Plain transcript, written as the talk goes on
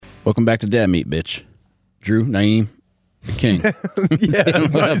Welcome back to Dad Meat, bitch. Drew, Naeem, the king.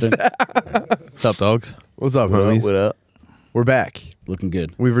 What's up, dogs? What's up, homies? What up? We're back. Looking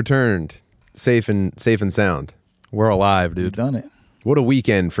good. We've returned, safe and sound. We're alive, We've dude. done it. What a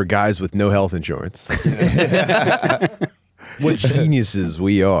weekend for guys with no health insurance. What geniuses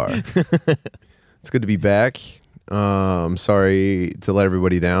we are. It's good to be back. I'm sorry to let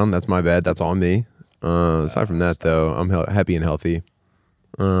everybody down. That's my bad. That's on me. Aside from that, though, I'm happy and healthy.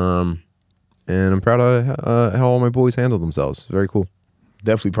 And I'm proud of how all my boys handled themselves. Very cool.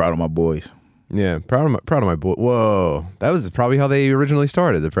 Definitely proud of my boys. Yeah, proud of my boy. Whoa, that was probably how they originally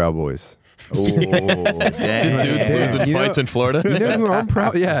started, the Proud Boys. Oh, These dudes losing fights in Florida. You know who I'm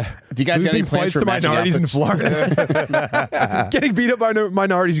proud? Yeah. Do you guys got any Losing plans fights for to matching minorities in outfits? Florida? Getting beat up by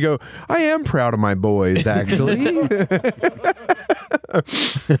minorities. You go, I am proud of my boys, actually.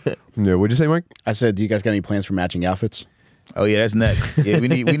 Yeah, what'd you say, Mike? I said, do you guys got any plans for matching outfits? oh yeah, that's next. Yeah, we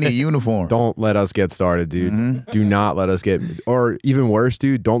need uniform. Don't let us get started, dude. Do not let us get, or even worse,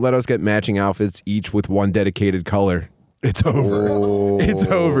 dude, don't let us get matching outfits each with one dedicated color. It's over. Oh, It's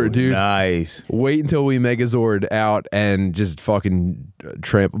over, dude. Nice. Wait until we Megazord out and just fucking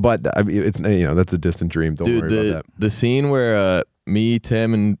tramp. But I mean, it's that's a distant dream. Don't Dude, worry about that. the scene where me,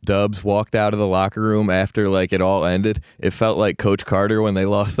 Tim, and Dubs walked out of the locker room after like it all ended, it felt like Coach Carter when they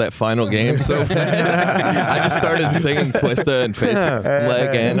lost that final game so bad. I just started singing Twista and Fitz. I'm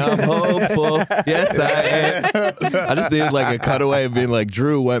like, and I'm hopeful. Yes, I am. I just needed like a cutaway of being like,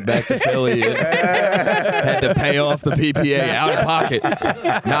 Drew went back to Philly and had to pay off the PPA out of pocket,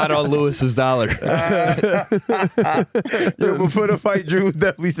 not on Lewis's dollar. Yo, before the fight, Drew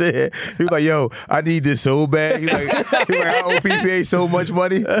definitely said, he was like, yo, I need this so bad. He was like I owe PPA so much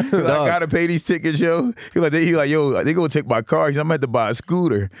money. He was like, I gotta pay these tickets, yo. He was like, yo, they gonna take my car. I'm gonna have to buy a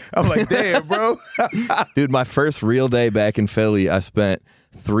scooter. I'm like, damn, bro. Dude, my first real day back in Philly, I spent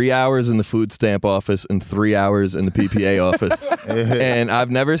 3 hours in the food stamp office and 3 hours in the PPA office. And I've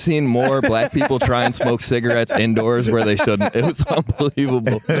never seen more black people try and smoke cigarettes indoors where they shouldn't. It was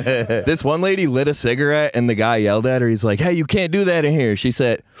unbelievable. This one lady lit a cigarette and the guy yelled at her. He's like, hey, you can't do that in here. She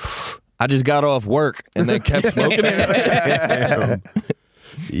said, I just got off work, and then kept smoking it.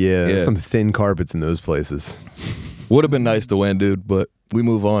 Yeah, some thin carpets in those places. Would have been nice to win, dude, but we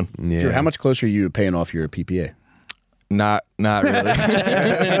move on. Yeah. Drew, how much closer are you to paying off your PPA? Not really.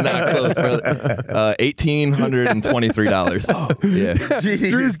 Not close, brother. $1,823. Oh, yeah.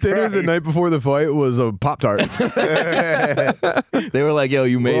 Drew's dinner the night before the fight was Pop-Tarts. They were like, yo,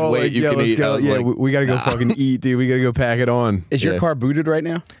 you made weight, you can let's eat. go. I was like, we gotta go fucking eat, dude. We gotta go pack it on. Is your Yeah. car booted right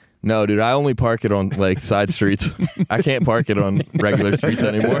now? no, dude, I only park it on like side streets. I can't park it on regular streets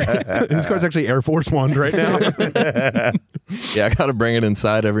anymore. His car's actually Air Force One right now. Yeah, I gotta bring it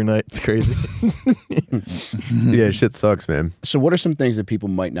inside every night. It's crazy. Yeah, shit sucks, man. So what are some things that people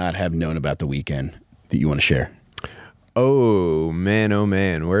might not have known about the weekend that you want to share? Oh man,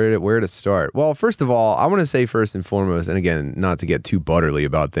 where to start? Well, first of all, I want to say first and foremost, and again, not to get too butterly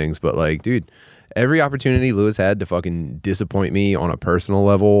about things, but like, dude, every opportunity Lewis had to fucking disappoint me on a personal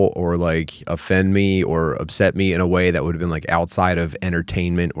level or like offend me or upset me in a way that would have been like outside of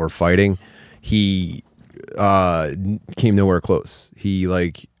entertainment or fighting, he came nowhere close. He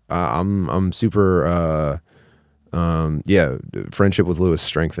like I'm super friendship with Lewis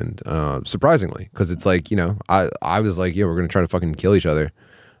strengthened surprisingly, because it's like, I was like, yeah, we're gonna try to fucking kill each other.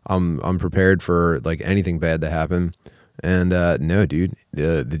 I'm prepared for like anything bad to happen. And no, dude,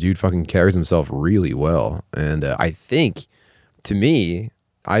 the dude fucking carries himself really well. And I think, to me,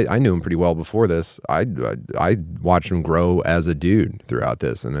 I knew him pretty well before this. I watched him grow as a dude throughout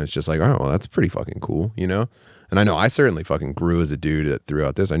this, and it's just like, oh, well, that's pretty fucking cool, And I know I certainly fucking grew as a dude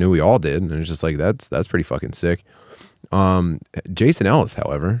throughout this. I knew we all did, and it's just like that's pretty fucking sick. Jason Ellis,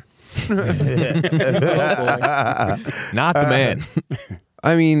 however, Not the man.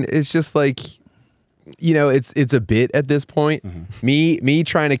 I mean, it's just like, it's a bit at this point. Mm-hmm. Me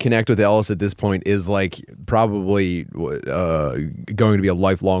trying to connect with Ellis at this point is like probably going to be a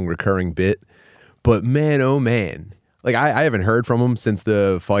lifelong recurring bit. But man, oh man, like I haven't heard from him since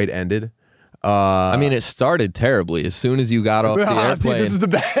the fight ended. I mean, it started terribly. As soon as you got off the airplane, Dude, this is the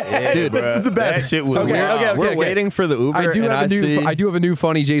best. Dude, this is the best. That shit was Okay. we're waiting for the Uber. I do have a new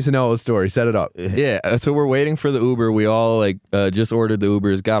funny Jason Ellis story. Set it up. Yeah, so we're waiting for the Uber. We all just ordered the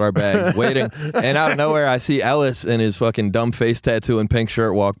Ubers, got our bags, waiting, and out of nowhere I see Ellis and his fucking dumb face tattoo and pink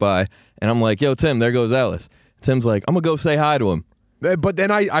shirt walk by, and I'm like, yo, Tim, there goes Ellis. Tim's like, I'm gonna go say hi to him. But then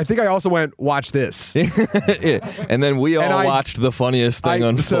I think I also went, watch this. Yeah. And then we all watched the funniest thing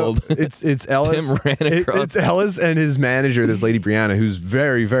unfold. So it's Ellis. Tim ran across. It's Ellis and his manager, this lady Brianna, who's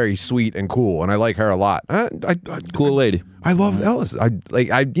very, very sweet and cool, and I like her a lot. Cool lady. I love Ellis.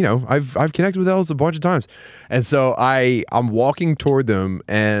 I've connected with Ellis a bunch of times, and so I'm walking toward them,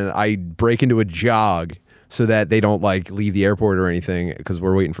 and I break into a jog so that they don't like leave the airport or anything because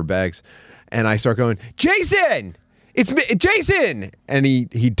we're waiting for bags, and I start going, Jason, it's me, Jason, and he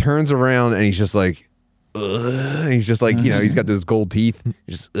turns around and he's just like, ugh. And he's just like, he's got those gold teeth,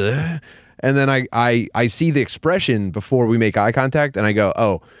 just ugh. And then I see the expression before we make eye contact, and I go,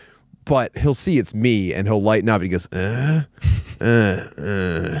 oh. But he'll see it's me, and he'll lighten up. He goes,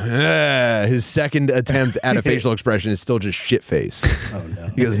 His second attempt at a facial expression is still just shit face. Oh no.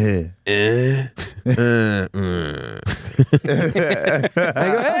 He goes, I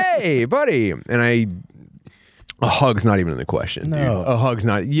go, hey, buddy, and a hug's not even in the question. No. Dude. A hug's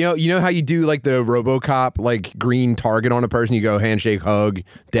not. You know how you do like the RoboCop like green target on a person? You go handshake, hug,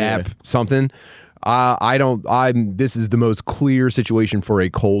 dap, something. This is the most clear situation for a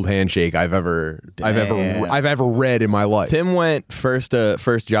cold handshake I've ever read in my life. Tim went first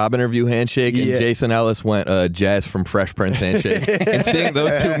job interview handshake, and Jason Ellis went Jazz from Fresh Prince handshake. And seeing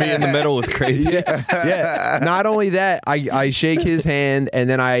those two meet in the middle was crazy. Yeah. Not only that, I shake his hand, and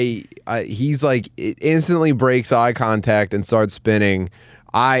then he's like, it instantly breaks eye contact and starts spinning.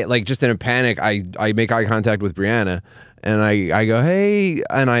 I like just in a panic, I make eye contact with Brianna. And I go, hey,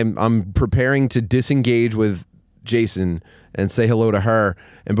 and I'm preparing to disengage with Jason and say hello to her.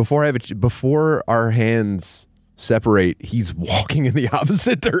 And before our hands separate, he's walking in the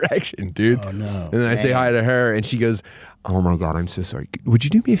opposite direction, dude. Oh no! And then I say hi to her, and she goes, "Oh my God, I'm so sorry. Would you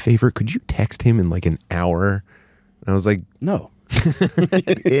do me a favor? Could you text him in like an hour?" And I was like, No.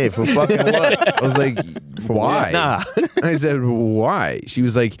 Yeah, for fucking what? I was like, why? Nah. I said, why? She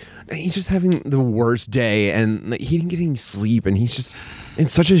was like, he's just having the worst day, and like, he didn't get any sleep, and he's just in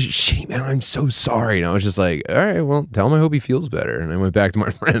such a shame, and I'm so sorry. And I was just like, all right, well, tell him I hope he feels better. And I went back to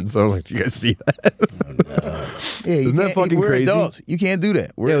my friends. So I was like, you guys see that? Oh, no. Yeah, Isn't that fucking we're crazy? adults. You can't do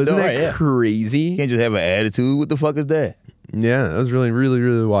that. We're Isn't adults. that crazy? You can't just have an attitude. What the fuck is that? Yeah, that was really, really,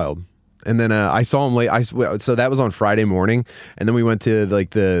 really wild. And then I saw him late. So that was on Friday morning, and then we went to like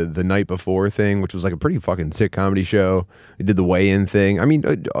the night before thing, which was like a pretty fucking sick comedy show. We did the weigh-in thing. I mean,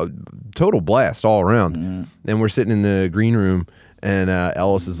 total blast all around. And we're sitting in the green room, and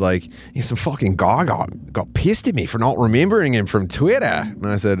Ellis is like, "Yeah, some fucking guy got pissed at me for not remembering him from Twitter." And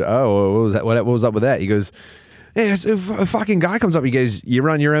I said, "Oh, what was that? What was up with that?" He goes, "Yeah, a fucking guy comes up. He goes, 'You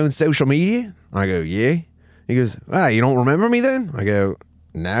run your own social media?' I go, 'Yeah.' He goes, 'You don't remember me then?' I go,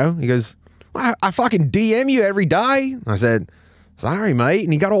 'No.' He goes, I fucking DM you every day." I said, "Sorry, mate."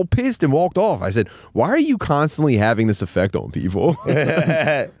 And he got all pissed and walked off. I said, "Why are you constantly having this effect on people?"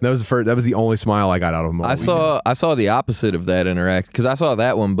 That was the only smile I got out of him all weekend. I saw the opposite of that interact, because I saw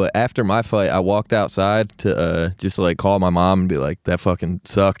that one, but after my fight, I walked outside to just to like call my mom and be like, that fucking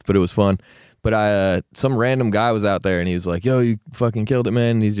sucked, but it was fun. But some random guy was out there, and he was like, "Yo, you fucking killed it,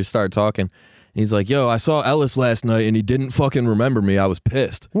 man." And he just started talking. He's like, "Yo, I saw Ellis last night, and he didn't fucking remember me. I was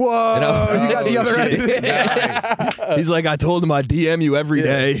pissed." Whoa, and I was, you got the other end of it. Nice. He's like, "I told him I DM you every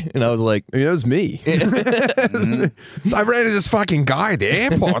day," and I was like, I mean, it was me. I ran into this fucking guy at the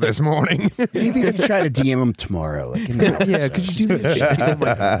airport this morning. Maybe we can try to DM him tomorrow. Like, Yeah, could you do that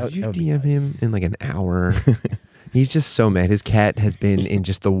shit? Could you DM him in like an hour? He's just so mad. His cat has been in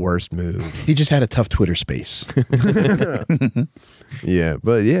just the worst mood. He just had a tough Twitter space. Yeah,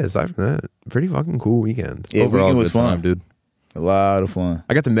 but yeah, aside from that, pretty fucking cool weekend. Yeah, overall, weekend was good time, fun, dude. A lot of fun.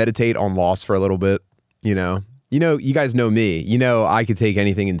 I got to meditate on loss for a little bit. You guys know me. I could take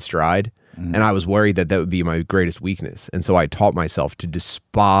anything in stride, and I was worried that would be my greatest weakness, and so I taught myself to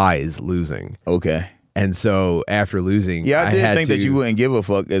despise losing. Okay. And so after losing, Yeah, I did had think to, that you wouldn't give a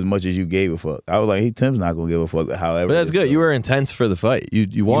fuck as much as you gave a fuck. I was like, hey, Tim's not gonna give a fuck. However, But that's this good. goes. You were intense for the fight.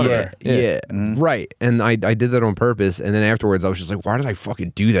 You wanted it. Yeah, right. And I did that on purpose. And then afterwards, I was just like, why did I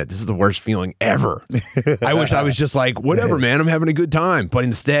fucking do that? This is the worst feeling ever. I wish I was just like, whatever, man, I'm having a good time. But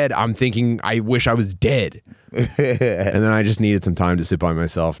instead, I'm thinking, I wish I was dead. And then I just needed some time to sit by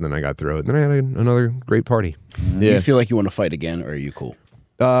myself. And then I got through it. And then I had another great party. Do you feel like you want to fight again, or are you cool?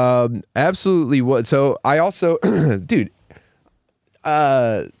 Absolutely. What? So I also, dude,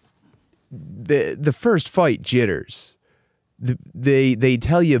 the first fight jitters. They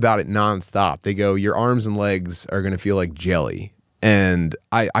tell you about it nonstop. They go, your arms and legs are gonna feel like jelly. And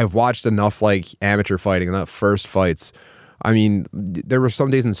I've watched enough like amateur fighting, enough first fights. I mean, there were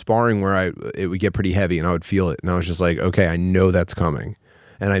some days in sparring where it would get pretty heavy and I would feel it, and I was just like, okay, I know that's coming.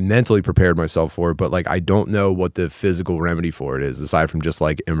 and I mentally prepared myself for it, but like I don't know what the physical remedy for it is aside from just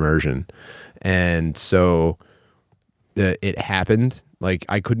like immersion. And so it happened. Like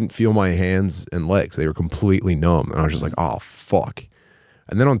I couldn't feel my hands and legs. They were completely numb. And I was just like, oh fuck.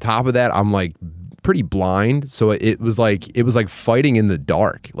 And then on top of that, I'm like pretty blind. So it was like fighting in the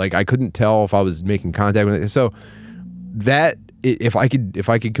dark. Like I couldn't tell if I was making contact with it. So that if I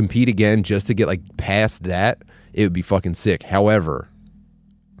could compete again just to get like past that, it would be fucking sick. However,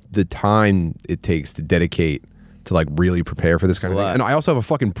 the time it takes to dedicate to like really prepare for this kind of thing. And I also have a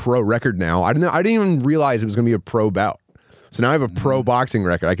fucking pro record now. I didn't even realize it was going to be a pro bout. So now I have a pro boxing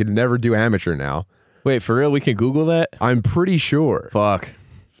record. I could never do amateur now. Wait, for real? We can Google that? I'm pretty sure. Fuck.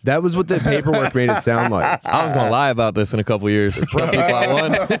 That was what the paperwork made it sound like. I was going to lie about this in a couple years. Tell people I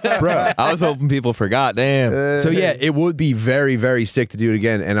won. Bro. I was hoping people forgot. Damn. So yeah, it would be very, very sick to do it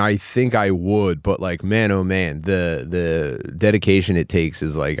again. And I think I would, but like, man, oh man, the dedication it takes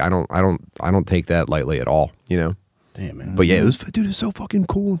is like, I don't take that lightly at all, you know? Damn, man. But yeah, it was so fucking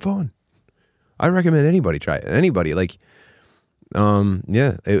cool and fun. I recommend anybody try it. Anybody, like,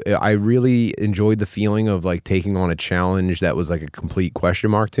 I really enjoyed the feeling of like taking on a challenge that was like a complete question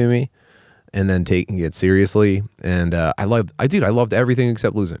mark to me, and then taking it seriously. And I loved everything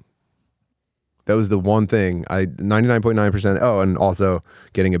except losing. That was the one thing. 99.9%. Oh, and also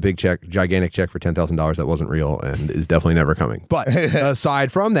getting a gigantic check for $10,000 that wasn't real and is definitely never coming. But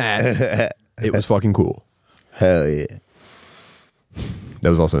aside from that, it was fucking cool. Hell yeah. That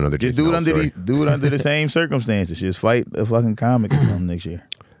was also another. Just do it under the same circumstances. Just fight a fucking comic or something next year.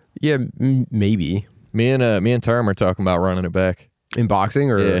 Yeah, maybe. Me and Term are talking about running it back. In boxing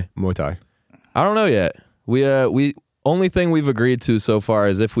or Yeah. Muay Thai? I don't know yet. We only thing we've agreed to so far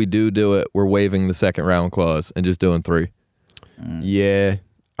is if we do it, we're waiving the second round clause and just doing 3. Yeah,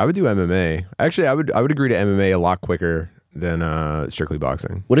 I would do MMA. Actually, I would agree to MMA a lot quicker than strictly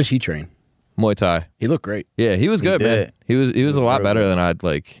boxing. What does he train? Muay Thai. He looked great. Yeah, he was good, man. He was a lot better than I'd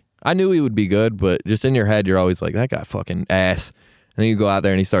like. I knew he would be good, but just in your head, you're always like, that guy fucking ass. And then you go out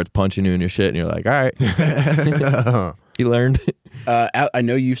there and he starts punching you in your shit, and you're like, all right. He learned. I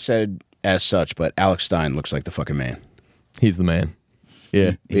know you've said as such, but Alex Stein looks like the fucking man. He's the man.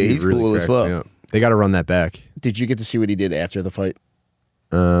 Yeah. Yeah, he's really cool as cracks me fuck. up. They got to run that back. Did you get to see what he did after the fight?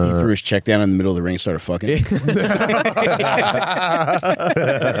 He threw his check down in the middle of the ring and started fucking.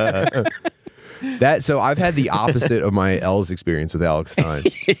 So I've had the opposite of my L's experience with Alex Stein.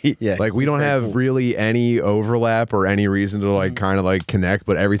 Yeah, Like we don't have really any overlap or any reason to like kind of like connect,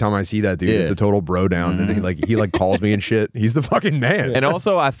 but every time I see that dude, Yeah. it's a total bro down, and he calls me and shit. He's the fucking man. And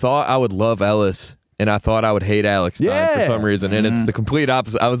also, I thought I would love Ellis, and I thought I would hate Alex Stein for some reason, and it's the complete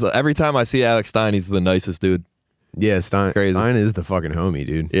opposite. Every time I see Alex Stein, he's the nicest dude. Yeah, Stein Crazy. is the fucking homie,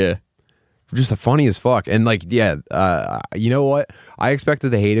 dude. Yeah. Just the funny as fuck. And like, yeah, you know what? I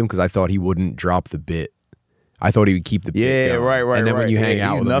expected to hate him because I thought he wouldn't drop the bit. I thought he would keep the bit Yeah, going. right. And then when you hang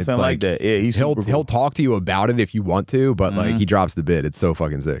out he's with him, nothing it's like that. Yeah, he'll talk to you about it if you want to, but like he drops the bit. It's so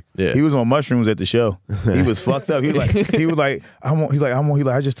fucking sick. Yeah. He was on mushrooms at the show. He was fucked up. He was like,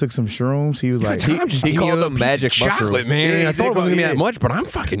 I just took some shrooms. He was like, he called them magic chocolate, mushrooms. man. Yeah, I thought it wasn't gonna be yeah. that much, but I'm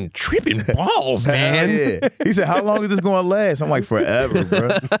fucking tripping balls, man. yeah. He said, how long is this going to last? I'm like, forever, bro.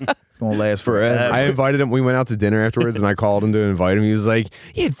 It's going to last forever. I invited him. We went out to dinner afterwards, and I called him to invite him. He was like,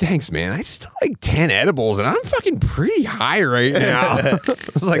 "Yeah, thanks, man. I just took like 10 edibles, and I'm fucking pretty high right now." I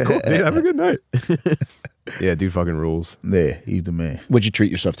was like, "Cool, dude. Have a good night." Yeah, dude, fucking rules. Yeah, he's the man. What'd you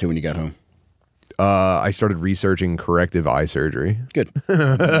treat yourself to when you got home? I started researching corrective eye surgery. Good.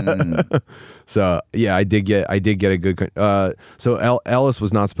 So yeah, I did get a good. So Ellis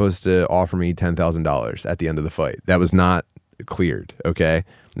was not supposed to offer me $10,000 at the end of the fight. That was not cleared. Okay,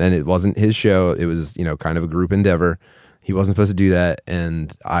 and it wasn't his show. It was kind of a group endeavor. He wasn't supposed to do that,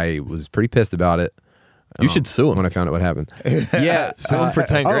 and I was pretty pissed about it. You should sue him when I found out what happened. Yeah, Sue him for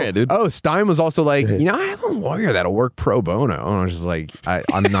 10 grand, dude. Oh, Stein was also like, I have a lawyer that'll work pro bono. And I was just like,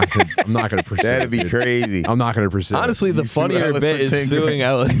 I'm not gonna pursue. That'd be it, dude. crazy. I'm not gonna pursue. Honestly, the You sue funnier Ellis bit for is 10 suing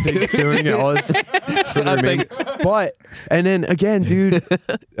Ellis. suing Ellis for the remaining. But and then again, dude,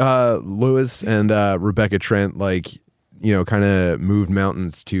 Lewis and Rebecca Trent kind of moved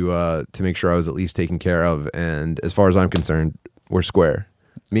mountains to make sure I was at least taken care of. And as far as I'm concerned, we're square.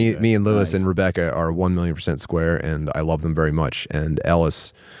 Me and Lewis and Rebecca are 1,000,000% square, and I love them very much. And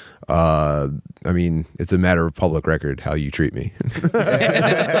Ellis, it's a matter of public record how you treat me.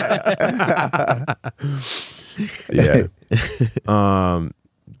 Yeah.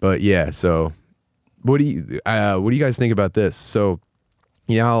 But yeah. So, what do you guys think about this? So,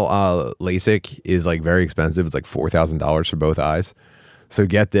 you know how LASIK is like very expensive. It's like $4,000 for both eyes. So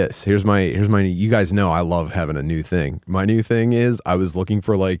get this. Here's my. You guys know I love having a new thing. My new thing is I was looking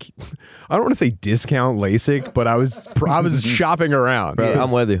for like, I don't want to say discount LASIK, but I was shopping around. Bro,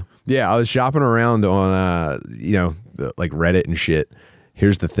 I'm with you. Yeah, I was shopping around on like Reddit and shit.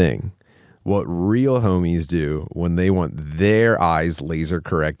 Here's the thing. What real homies do when they want their eyes laser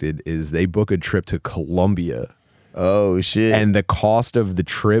corrected is they book a trip to Colombia. Oh shit. And the cost of the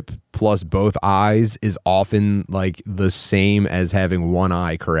trip plus both eyes is often like the same as having one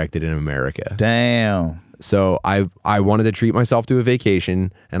eye corrected in America. Damn. So I wanted to treat myself to a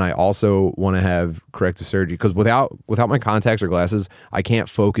vacation, and I also want to have corrective surgery because without my contacts or glasses, I can't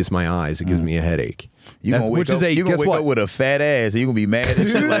focus my eyes. It gives me a headache. You gonna wake up with a fat ass and you gonna be mad and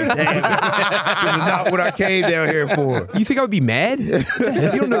shit like, damn, this is not what I came down here for. You think I would be mad? You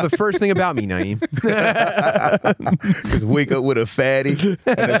don't know the first thing about me, Naeem. Just wake up with a fatty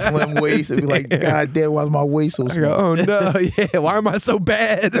and a slim waist and be like, God damn, why's my waist so small? Oh no, yeah, why am I so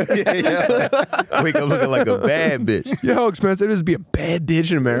bad? Yeah. Wake up looking like a bad bitch. You know how expensive it is to be a bad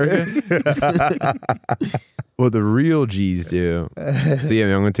bitch in America? What the real G's do. So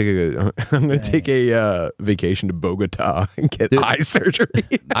yeah, I'm gonna take a vacation to Bogota and get eye surgery.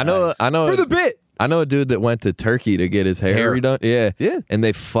 I know for the bit. I know a dude that went to Turkey to get his hair redone. Yeah. Yeah. And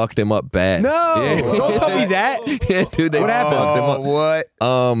they fucked him up bad. No, yeah. don't tell me that. Yeah, dude, they What happened? fucked him up. What?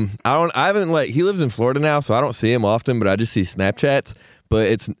 I haven't he lives in Florida now, so I don't see him often, but I just see Snapchats. But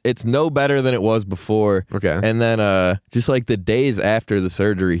it's no better than it was before. Okay. And then just like the days after the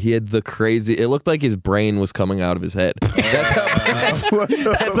surgery, he had the crazy. It looked like his brain was coming out of his head. That's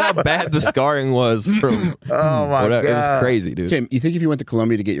how bad the scarring was from. Oh my God. It was crazy, dude. Tim, you think if you went to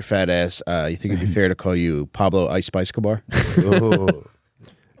Colombia to get your fat ass, you think it'd be fair to call you Pablo Ice Spice Escobar?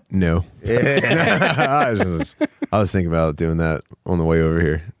 No. Yeah. I was thinking about doing that on the way over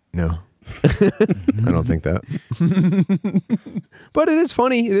here. No. I don't think that. But it is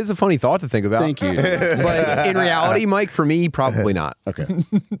funny. It is a funny thought to think about. Thank you. But in reality, Mike, for me, probably not. Okay.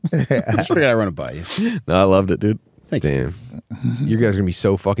 I just figured I'd run it by you. No, I loved it, dude. Thank you. Damn. You guys are going to be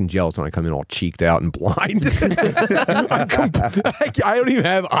so fucking jealous when I come in all cheeked out and blind. I don't even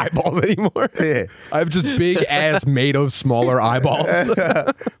have eyeballs anymore. Yeah. I have just big ass made of smaller eyeballs.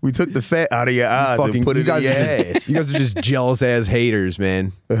 We took the fat out of your eyes and put it in your ass. You guys are just jealous ass haters,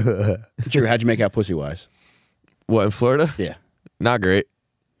 man. Drew, how'd you make out pussy-wise? What, in Florida? Yeah. Not great.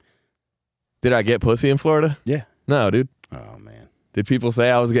 Did I get pussy in Florida? Yeah. No, dude. Oh, man. Did people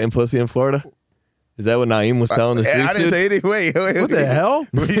say I was getting pussy in Florida? Is that what Naeem was telling the streets? I didn't say anything. Wait. What the hell?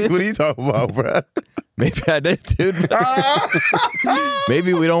 What are you talking about, bro? Maybe I did, dude.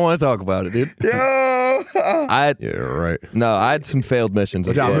 Maybe we don't want to talk about it, dude. Yo. Yeah, right. No, I had some failed missions.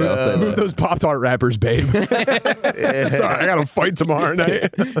 I'll say Move that. those Pop-Tart wrappers, babe. Sorry, I got to fight tomorrow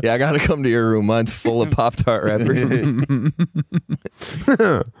night. Yeah, I got to come to your room. Mine's full of Pop-Tart wrappers.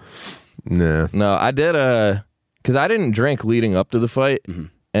 Nah. No, I did, because I didn't drink leading up to the fight. Mm-hmm.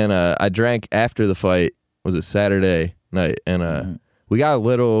 And I drank after the fight. Was it Saturday night? And we got a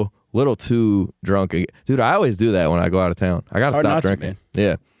little too drunk. Dude, I always do that when I go out of town. I gotta Hard stop not to, drinking. man.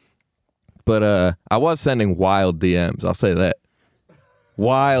 Yeah. But I was sending wild DMs. I'll say that.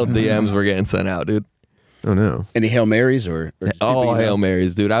 Wild DMs were getting sent out, dude. Oh, no. Any Hail Marys or just All people you know? Hail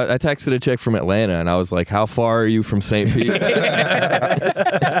Marys, dude. I texted a chick from Atlanta and I was like, how far are you from St. Pete?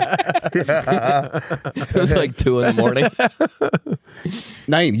 It was like 2 in the morning.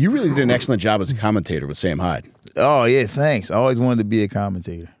 Naeem, you really did an excellent job as a commentator with Sam Hyde. Oh yeah, thanks. I always wanted to be a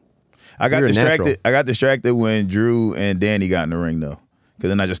commentator. I got You're a distracted. natural. I got distracted when Drew and Danny got in the ring though. Cause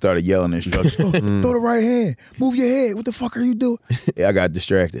then I just started yelling instructions. Throw the right hand. Move your head. What the fuck are you doing? Yeah, I got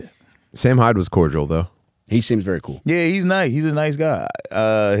distracted. Sam Hyde was cordial, though. He seems very cool. Yeah, he's nice. He's a nice guy.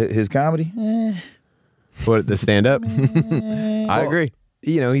 His comedy, But the stand-up, I agree.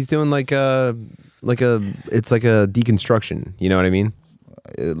 you know, he's doing it's like a deconstruction. You know what I mean?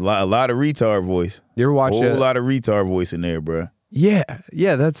 a lot of retard voice. You ever watch a whole lot of retard voice in there, bro. Yeah,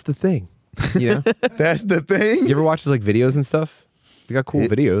 that's the thing. You know, That's the thing. you ever watch his like videos and stuff? He got cool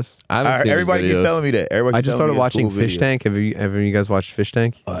videos. I haven't seen his Everybody keeps videos. telling me that. Everybody I keeps just telling started me watching it's cool Fish videos. Tank. Have you guys watched Fish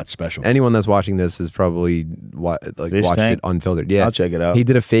Tank? Oh, that's special. Anyone that's watching this is probably Fish watched Tank? it unfiltered. Yeah, I'll check it out. He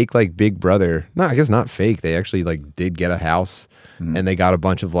did a fake like Big Brother. No, I guess not fake. They actually like did get a house, and they got a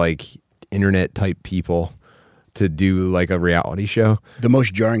bunch of like internet type people to do like a reality show. The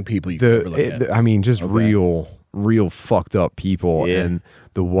most jarring people you could ever look at. I mean, just real fucked up people. Yeah. And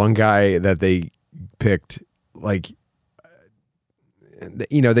the one guy that they picked, like,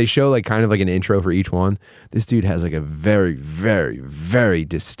 you know, they show like kind of like an intro for each one. This dude has like a very, very, very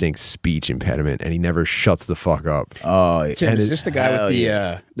distinct speech impediment, and he never shuts the fuck up. Oh, yeah. Tim, is this the guy with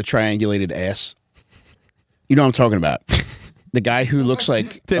the triangulated ass? You know what I'm talking about. The guy who looks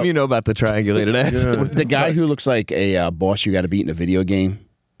like Tim, you know about the triangulated ass. the guy who looks like a boss you got to beat in a video game.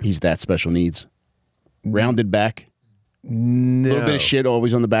 He's that special needs. Rounded back. No. A little bit of shit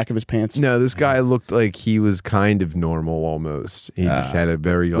always on the back of his pants. No, this guy looked like he was kind of normal almost. He just had a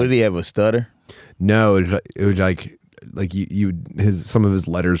very. What did he have? A stutter? No, it was like some of his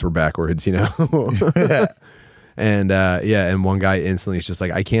letters were backwards, you know. And and one guy instantly is just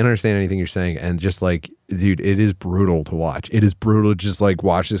like, I can't understand anything you're saying, and just like, dude, it is brutal to watch. It is brutal to just like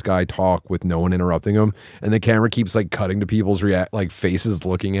watch this guy talk with no one interrupting him, and the camera keeps like cutting to people's faces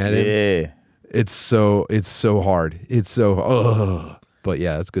looking at him. Yeah. It's so hard. It's so but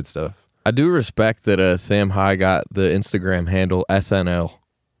yeah, it's good stuff. I do respect that Sam High got the Instagram handle SNL.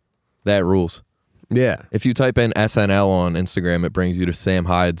 That rules. Yeah. If you type in SNL on Instagram, it brings you to Sam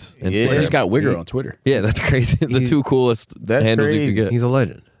Hyde's Instagram. Yeah. He's got Wigger on Twitter. Yeah, that's crazy. The two coolest handles you crazy. could get. He's a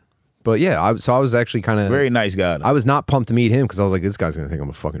legend. But yeah, I was actually kind of Very nice guy. I was not pumped to meet him because I was like, this guy's gonna think I'm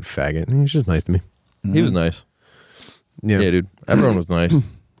a fucking faggot. And he's just nice to me. He was nice. Yeah, dude. Everyone was nice.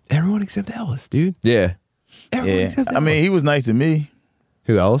 Everyone except Ellis, dude. Yeah. Everyone Yeah. except I mean, he was nice to me.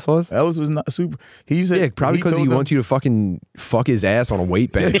 who Ellis was? Ellis was not super. He said, Yeah, probably because he wants you to fucking fuck his ass on a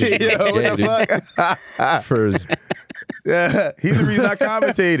weight bench. Yo, what Yeah, the fuck? For his, Yeah, he's the reason I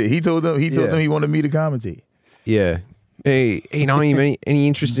commentated. He told them he wanted me to commentate. yeah. Hey, Nani, any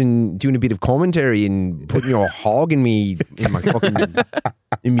interest in doing a bit of commentary and putting your hog in me in my fucking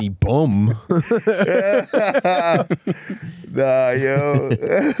in me bum? Nah, yo.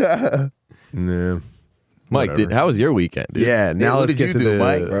 Nah. Mike, how was your weekend, dude? Yeah, now what let's did get you to do, the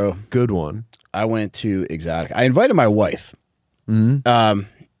Mike, bro? good one. I went to Exotic. I invited my wife. All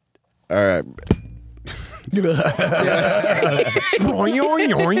right.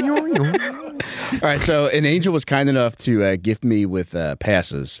 All right, so an angel was kind enough to gift me with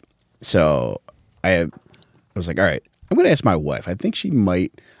passes. So I was like, all right, I'm going to ask my wife. I think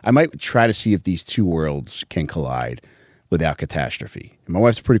I might try to see if these two worlds can collide without catastrophe. And my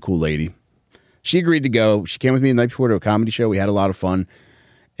wife's a pretty cool lady. She agreed to go. She came with me the night before to a comedy show. We had a lot of fun.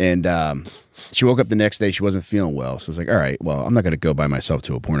 And she woke up the next day. She wasn't feeling well. So I was like, all right, well, I'm not going to go by myself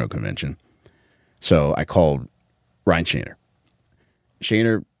to a porno convention. So I called Ryan Shaner.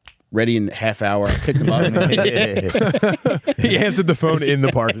 Shaner, ready in a half hour. I picked him up. He answered the phone in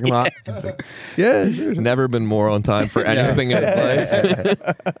the parking lot. Yeah, sure. Never been more on time for anything in his life.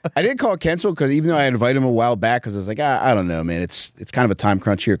 I didn't call Kensel because even though I had invited him a while back, because I was like, I don't know, man. It's kind of a time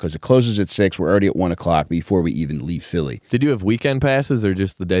crunch here because it closes at 6. We're already at 1 o'clock before we even leave Philly. Did you have weekend passes or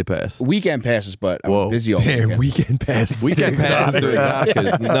just the day pass? Weekend passes, but I was busy all Damn, weekend. weekend pass. Weekend passes to Exotic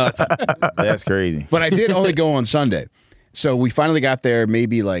is nuts. That's crazy. But I did only go on Sunday. So we finally got there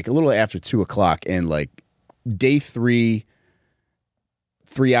maybe like a little after 2 o'clock, and like day 3,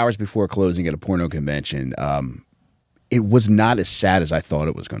 3 hours before closing at a porno convention, it was not as sad as I thought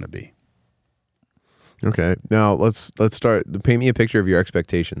it was going to be. Okay, now let's start. Paint me a picture of your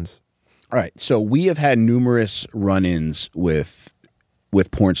expectations. All right. So we have had numerous run-ins with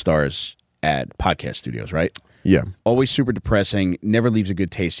porn stars at podcast studios, right? Yeah. Always super depressing, never leaves a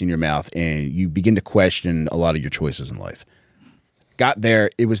good taste in your mouth, and you begin to question a lot of your choices in life. Got there,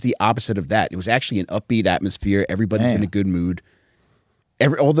 it was the opposite of that. It was actually an upbeat atmosphere. Everybody's in a good mood.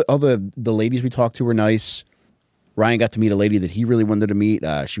 All the ladies we talked to were nice. Ryan got to meet a lady that he really wanted to meet.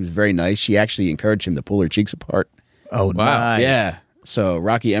 She was very nice. She actually encouraged him to pull her cheeks apart. Oh, nice. Yeah. So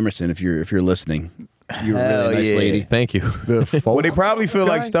Rocky Emerson, if you're listening, you're a really nice lady. Thank you. Well, they probably feel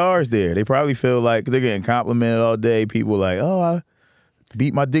like stars there. They probably feel like they're getting complimented all day. People like, oh, I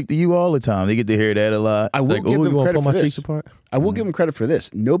beat my dick to you all the time. They get to hear that a lot. I will Like, give "Ooh, them you wanna credit pull for my this. cheeks apart?" I will give them credit for this.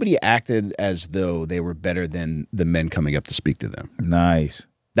 Nobody acted as though they were better than the men coming up to speak to them. Nice.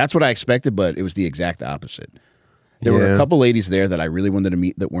 That's what I expected, but it was the exact opposite. There were a couple ladies there that I really wanted to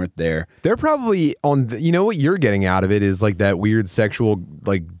meet that weren't there. They're probably on. You know what you're getting out of it is like that weird sexual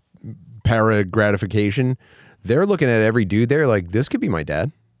like para gratification. They're looking at every dude there like, this could be my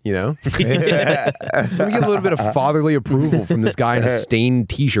dad. You know, let me get a little bit of fatherly approval from this guy in a stained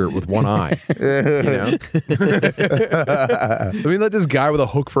T-shirt with one eye. You know, let me let this guy with a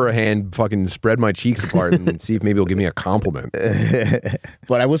hook for a hand fucking spread my cheeks apart and see if maybe he'll give me a compliment.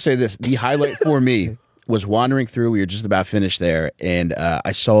 But I will say this: the highlight for me was wandering through. We were just about finished there, and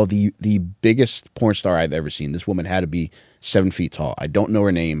I saw the biggest porn star I've ever seen. This woman had to be 7 feet tall. I don't know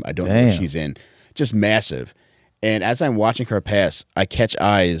her name. I don't know what she's in. Just massive. And as I'm watching her pass, I catch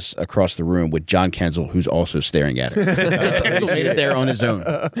eyes across the room with John Kensel, who's also staring at her. Kensel made it there on his own.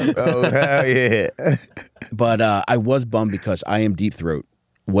 Oh, hell yeah. But I was bummed because I Am Deep Throat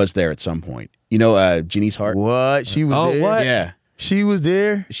was there at some point. You know, Ginny's Heart? What? She was there? what? Yeah. She was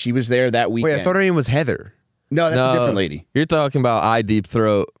there? She was there that weekend. Wait, I thought her name was Heather. No, that's a different lady. You're talking about I Deep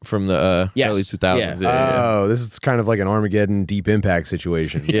Throat from the Yes. early 2000s. Yeah. Oh, this is kind of like an Armageddon Deep Impact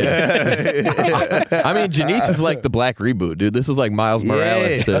situation. Yeah. I mean, Janice is like the black reboot, dude. This is like Miles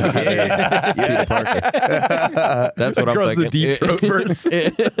Morales to Peter Parker. That's what I'm Across thinking. the Deep Throat verse.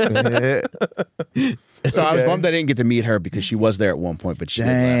 So I was bummed I didn't get to meet her because she was there at one point, but she did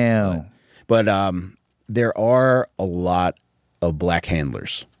Damn. left. But there are a lot of black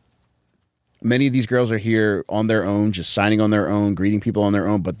handlers. Many of these girls are here on their own, just signing on their own, greeting people on their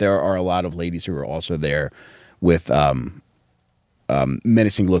own. But there are a lot of ladies who are also there with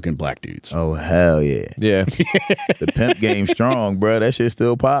menacing-looking black dudes. Oh, hell yeah. Yeah. The pimp game strong, bro. That shit's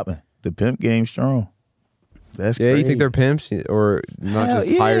still popping. The pimp game strong. That's Yeah, crazy. you think they're pimps or not Hell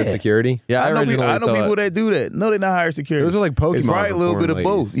just hired yeah. security? Yeah, I know originally people thought- that do that. No, they're not hired security. Those are like Pokemon It's probably a little porn bit of ladies.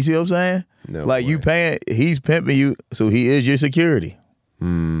 both. You see what I'm saying? No like you way. paying, he's pimping you, so he is your security.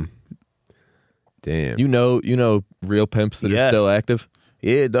 Damn. You know real pimps that are Yes. still active?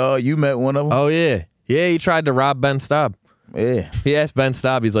 Yeah, dog. You met one of them. Oh, yeah. Yeah, he tried to rob Ben Staub. Yeah. He asked Ben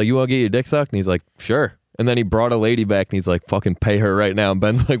Staub, he's like, you want to get your dick sucked? And he's like, sure. And then he brought a lady back and he's like, fucking pay her right now. And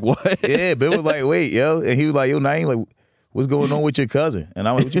Ben's like, what? Yeah, Ben was like, wait, yo. And he was like, yo, Naeem, like, what's going on with your cousin? And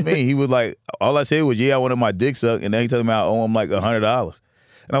I'm like, what you mean? He was like, all I said was, yeah, I wanted my dick sucked. And then he told me I owe him like $100.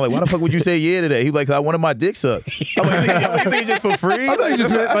 And I'm like, why the fuck would you say yeah to that? He was like, I wanted my dick sucked. I'm like, you think it's just for free? I thought you just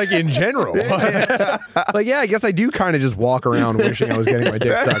meant like in general. Like, yeah, I guess I do kind of just walk around wishing I was getting my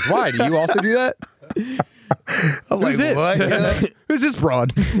dick sucked. Why? Do you also do that? I'm like, Who's this? what? Yeah. Who's this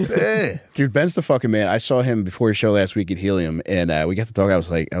broad? Yeah. Dude, Ben's the fucking man. I saw him before his show last week at Helium, and we got to talk. I was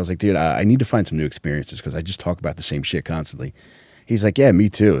like, dude, I need to find some new experiences because I just talk about the same shit constantly. He's like, yeah, me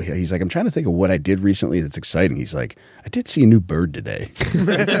too. He's like, I'm trying to think of what I did recently that's exciting. He's like, I did see a new bird today.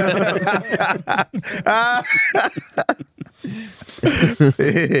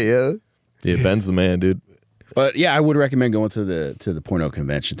 Yeah. Yeah, Ben's the man, dude. But yeah, I would recommend going to the porno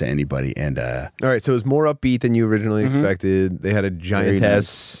convention to anybody. And All right, so it was more upbeat than you originally expected. They had a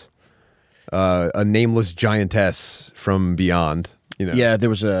giantess, a nameless giantess from beyond. You know, yeah, there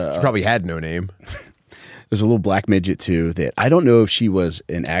was she probably had no name. there's a little black midget too that I don't know if she was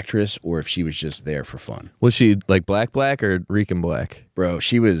an actress or if she was just there for fun. Was she like black or Rican black? Bro,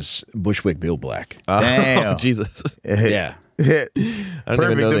 she was Bushwick Bill Black. Damn. Oh, Jesus. Yeah. I didn't even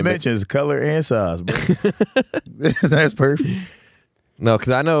Perfect know they dimensions, color and size, bro. That's perfect. No,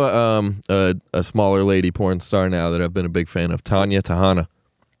 because I know a smaller lady porn star now that I've been a big fan of, Tanya Tahana.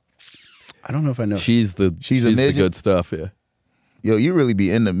 I don't know if I know. She's the a midget? good stuff, yeah. Yo, you really be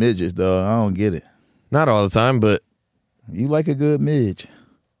into midgets, dog. I don't get it. Not all the time, but You like a good midge.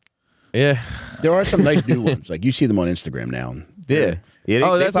 yeah. There are some nice new ones. Like you see them on Instagram now. Yeah.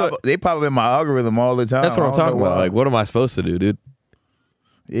 Yeah, that's they pop up in my algorithm all the time. That's what I I'm don't talking know about. why. Like, what am I supposed to do, dude?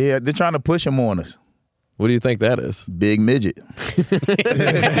 Yeah, they're trying to push them on us. What do you think that is? Big midget.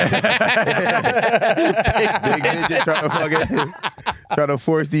 Big midget trying to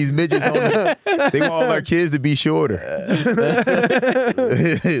force these midgets on them. They want all our kids to be shorter.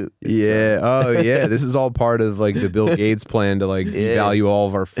 Yeah. Oh, yeah. This is all part of like the Bill Gates plan to like devalue all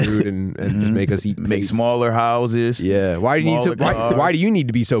of our food and just make us eat Make paste. smaller houses. Yeah. Why do you need to? smaller cars. Why do you need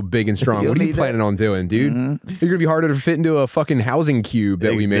to be so big and strong? You What are you need planning that. on doing, dude? You're gonna be harder to fit into a fucking housing cube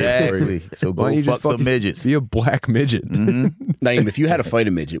that we made for you. Exactly. So Why don't go you just fuck some fucking midgets. Be a black midget. Naeem, if you had to fight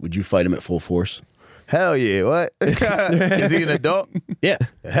a midget, would you fight him at full force? Hell yeah. What? Is he an adult? Yeah.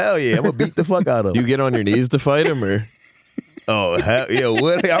 Hell yeah. I'm going to beat the fuck out of Do you him. get on your knees to fight him, or Oh, hell yeah.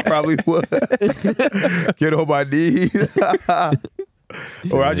 Would I probably would. Get on my knees.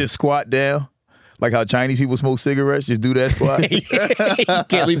 Or I just squat down. Like how Chinese people smoke cigarettes. Just do that squat. You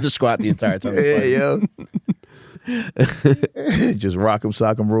can't leave the squat the entire time. Yeah, yo. Just rock 'em,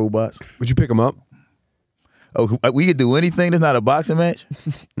 sock 'em robots. Would you pick him up? Oh, we could do anything. That's not a boxing match.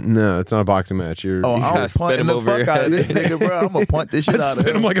 No, it's not a boxing match. You're Oh, gotta I'm spin punting him the over your fuck out of head. this nigga, bro. I'm gonna punt this shit out of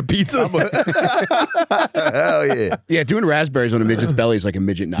spin him like a pizza. Hell yeah. Yeah, doing raspberries on a midget's belly is like a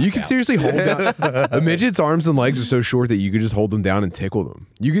midget knockout. You can seriously hold down a midget's arms and legs are so short that you could just hold them down and tickle them.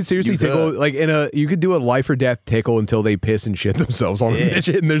 You could seriously You could. tickle like you could do a life or death tickle until they piss and shit themselves on a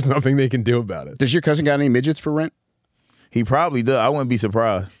midget and there's nothing they can do about it. Does your cousin got any midgets for rent? He probably does. I wouldn't be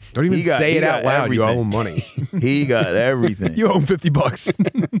surprised. Don't even He got- say he it out got loud. You owe everything. him money. He got everything. You owe him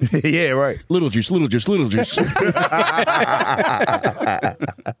 $50. Yeah, right. Little juice, little juice, little juice.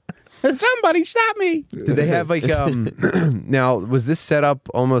 Somebody stop me. Did they have like now was this set up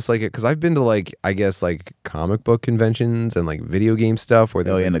almost like it because I've been to like I guess like comic book conventions and like video game stuff where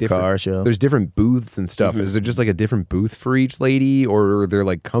there's like in the different- car show. there's different booths and stuff. Is there just like a different booth for each lady or are there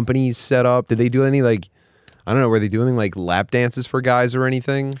like companies set up? Did they do any like I don't know, were they doing like lap dances for guys or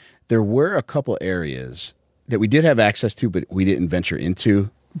anything? There were a couple areas that we did have access to, but we didn't venture into.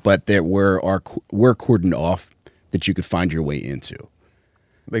 But there were cordoned off that you could find your way into.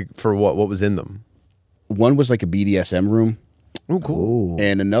 Like for what? What was in them? One was like a BDSM room. Oh, cool.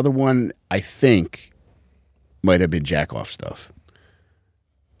 And another one, I think, might have been jack off stuff.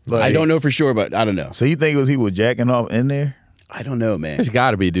 Like, I don't know for sure, but I don't know. So you think it was people jacking off in there? I don't know, man. There's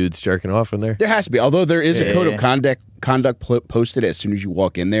got to be dudes jerking off in there. There has to be. Although there is a code of conduct posted as soon as you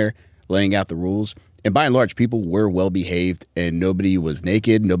walk in there, laying out the rules. And by and large, people were well behaved, and nobody was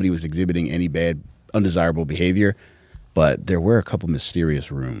naked. Nobody was exhibiting any bad, undesirable behavior. But there were a couple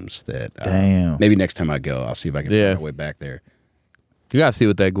mysterious rooms that Damn. maybe next time I go, I'll see if I can find my way back there. You got to see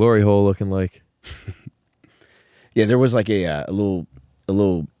what that glory hole looking like. Yeah, there was like a little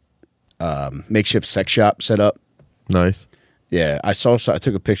makeshift sex shop set up. Nice. Yeah, I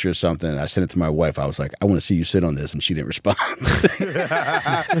took a picture of something, and I sent it to my wife. I was like, I want to see you sit on this, and she didn't respond.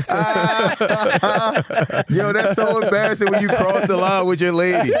 Yo, that's so embarrassing when you cross the line with your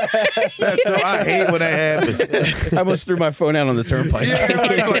lady. I hate when that happens. I almost threw my phone out on the turnpike. Yeah,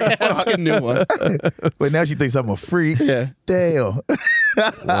 Let's get a new one. But now she thinks I'm a freak. Yeah. Damn.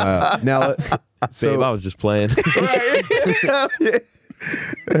 wow. Now, Babe, I was just playing.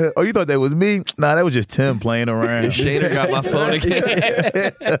 Oh, you thought that was me? Nah, that was just Tim playing around. Shaner got my phone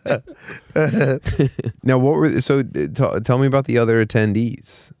again. now, what were tell me about the other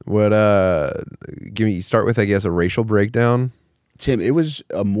attendees. What? Start with, I guess, a racial breakdown. Tim, it was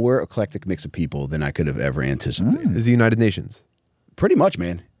a more eclectic mix of people than I could have ever anticipated. Is the United Nations? Pretty much,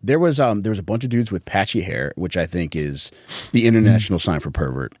 man. There was a bunch of dudes with patchy hair, which I think is the international sign for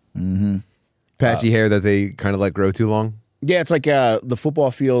pervert. Mm-hmm. Patchy hair that they kind of let grow too long. Yeah, it's like the football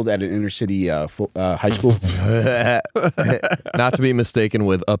field at an inner city high school. Not to be mistaken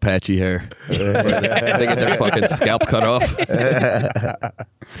with Apache hair. They get their fucking scalp cut off.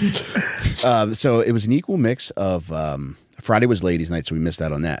 So it was an equal mix of Friday was ladies' night, so we missed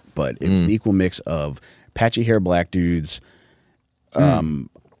out on that. But it was an equal mix of patchy hair black dudes,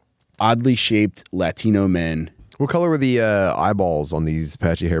 oddly shaped Latino men. What color were the eyeballs on these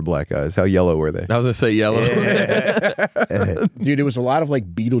patchy hair black guys? How yellow were they? I was gonna say yellow. Dude, it was a lot of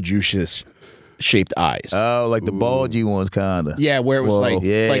like Beetlejuice shaped eyes. Oh, like the bulgy ones, kinda. Yeah, where it was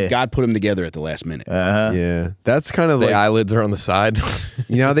Yeah. like God put them together at the last minute. Yeah, that's kind of The like eyelids are on the side.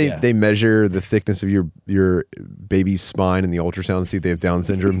 you know how Yeah. they measure the thickness of your baby's spine in the ultrasound to see if they have Down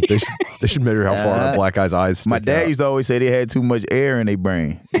syndrome. They should measure how far a black guy's eyes stick My dad out. used to always say they had too much air in their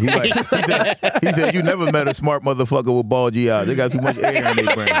brain. He said, you never met a smart motherfucker with bulgy eyes. They got too much air in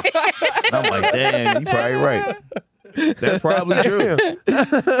their brain. And I'm like, damn, you probably right. That's probably true.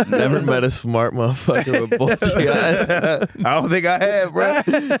 Never met a smart motherfucker with bulgy eyes. I don't think I have, bro.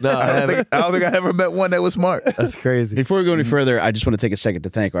 No, I don't think I ever met one that was smart. That's crazy. Before we go any further, I just want to take a second to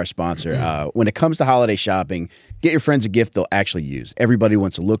thank our sponsor. When it comes to holiday shopping, get your friends a gift they'll actually use. Everybody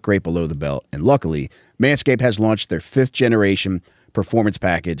wants to look great below the belt, and luckily, Manscaped has launched their 5th generation performance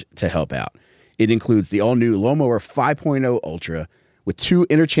package to help out. It includes the all-new Lawnmower 5.0 Ultra with 2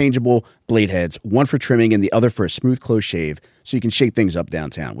 interchangeable blade heads, one for trimming and the other for a smooth close shave, so you can shake things up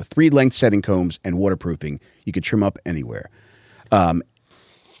downtown. With 3 length setting combs and waterproofing, you can trim up anywhere.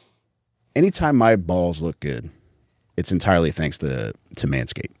 Anytime my balls look good, it's entirely thanks to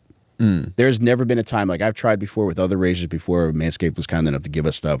Manscaped. There's never been a time, like I've tried before with other razors before, Manscaped was kind enough to give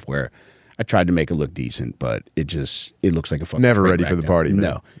us stuff where I tried to make it look decent, but it looks like a fucking Never train ready wreck for the now. party, man.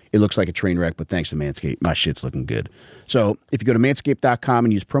 No, it looks like a train wreck, but thanks to Manscaped, my shit's looking good. So if you go to manscaped.com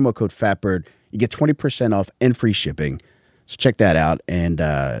and use promo code FATBIRD, you get 20% off and free shipping. So check that out, and you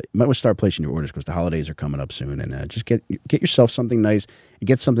might want to start placing your orders because the holidays are coming up soon, and just get yourself something nice, and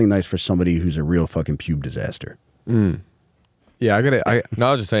get something nice for somebody who's a real fucking pube disaster. Yeah, I No,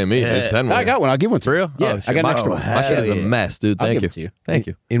 I was just saying me. Send one. I got one. I'll give one to For you. real? Yeah, Oh, shit. I got an my, extra one. My shit is a yeah. mess, dude. I'll Thank give you. it to you. Thank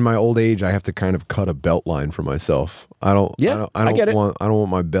you. in my old age, I have to kind of cut a belt line for myself. I don't get it. want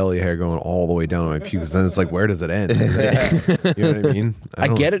my belly hair going all the way down to my pubes. Then it's like, where does it end? You know what I mean? I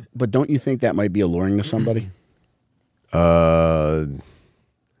get it, but don't you think that might be alluring to somebody?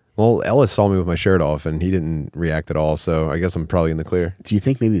 Well, Ellis saw me with my shirt off, and he didn't react at all. So I guess I'm probably in the clear Do you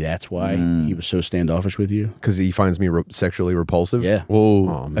think maybe that's why he was so standoffish with you? because he finds me sexually repulsive. Yeah. Whoa,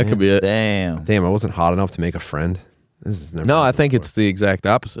 Oh, that man. could be it. Damn, I wasn't hot enough to make a friend. This is never. No, I think it's the exact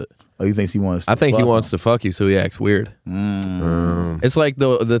opposite. Oh, you think he wants to I think he fuck wants to fuck you, so he acts weird. It's like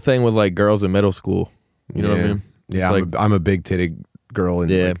the thing with like girls in middle school. You know what I mean? Yeah, It's I'm a big titted girl in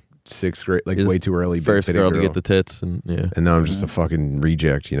like 6th grade, like You're way the too early. Big first titted girl to get the tits, and and now I'm just a fucking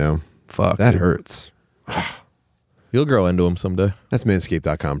reject. You know, fuck that dude. hurts. You'll grow into him someday. That's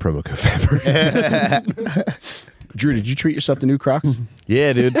manscaped.com promo code FATBIRD. Drew, did you treat yourself to new Crocs?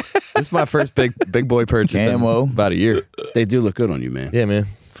 Yeah, dude. This is my first big boy purchase Camo. in about a year. They do look good on you, man. Yeah, man.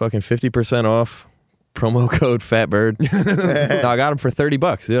 Fucking 50% off. Promo code FATBIRD. No, I got them for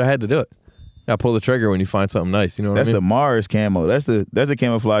 $30, dude. I had to do it. I pull the trigger when you find something nice. You know what That's I mean? the Mars camo. That's the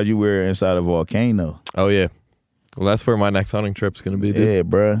camouflage you wear inside a volcano. Oh, yeah. Well, that's where my next hunting trip's going to be, dude. Yeah,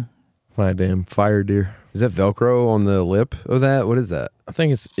 bruh. My damn fire deer. Is that Velcro on the lip of that? What is that? I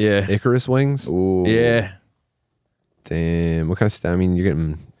think it's, yeah. Icarus wings? Ooh. Yeah. Damn. What kind of stuff? I mean, you're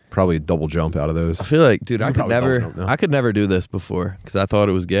getting probably a double jump out of those. I feel like, dude, I probably don't know. could never do this before because I thought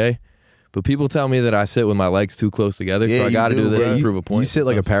it was gay. But people tell me that I sit with my legs too close together, Yeah, so I you got to do, do this bro. to prove a point. You sit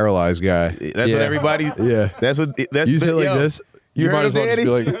like a paralyzed guy. That's Yeah. what everybody. Yeah. That's what. That's You sit like yo, this. You might heard as well Danny?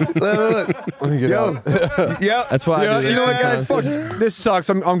 just be like, Look, let me get yo, out. yo, That's why I do this. You know what, guys? sometimes. Fuck. This sucks.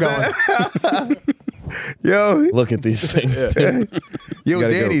 I'm going. yo, Look at these things. yo,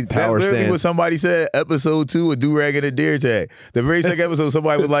 gotta go Danny. That's power literally stance. what somebody said. Episode 2 of Do Rag and the Deer Tag. The very second episode,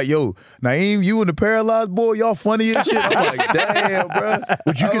 somebody was like, "Yo, Naeem, you and the paralyzed boy, y'all funny as shit." I'm like, "Damn, bro."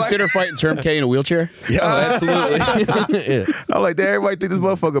 Would you consider fighting Term K in a wheelchair? Yeah, absolutely. Yeah. I'm like, "Damn, everybody think this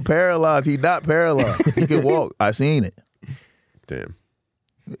motherfucker paralyzed. He not paralyzed. He can walk. I seen it." Damn.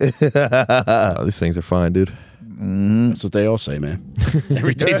 Oh, these things are fine, dude. That's what they all say, man.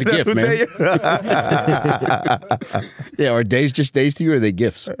 Every day's a That's gift, what man. Yeah, are days just days to you, or are they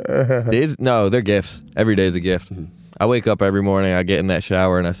gifts? Days, no, they're gifts. Every day's a gift. I wake up every morning, I get in that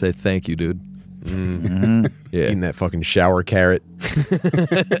shower, and I say, thank you, dude. Yeah. Eating that fucking shower carrot.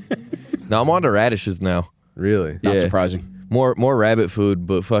 No, I'm on to radishes now. Really? Not Yeah. surprising. More rabbit food,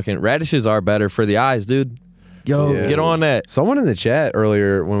 but fucking radishes are better for the eyes, dude. Yo, Yeah. get on that. Someone in the chat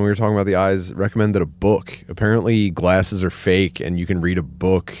earlier when we were talking about the eyes recommended a book. Apparently glasses are fake and you can read a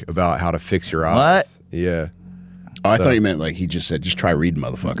book about how to fix your eyes. What? Yeah. Oh, I thought you meant like he just said, just try reading,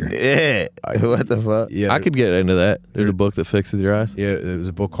 motherfucker. Yeah. What the fuck? Yeah. I could get into that. There's a book that fixes your eyes. Yeah, it was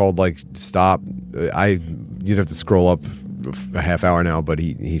a book called like Stop. You'd have to scroll up a half hour now, but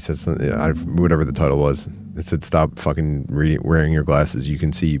he said something, whatever the title was. It said stop fucking wearing your glasses. You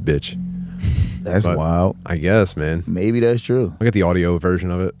can see, bitch. That's But wild. I guess, man. Maybe that's true. I'll get the audio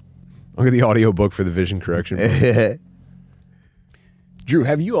version of it. I'll get the audio book for the vision correction book. Drew,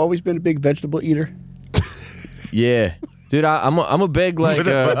 have you always been a big vegetable eater? Yeah. Dude, I'm a big, like, What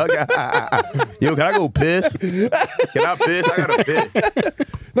the fuck? Yo, can I go piss? Can I piss? I gotta piss.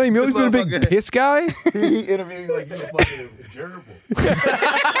 No, you've always been a big motherfucker- piss guy? He interviewed me like you a fucking gerbil.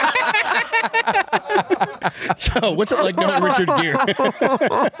 So, what's it like knowing Richard Gere?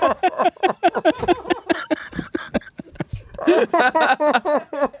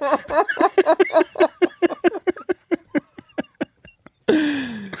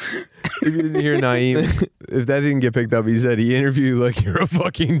 If you didn't hear Naeem, if that didn't get picked up, he said he interviewed like you're a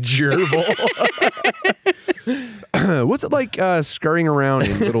fucking gerbil. What's it like scurrying around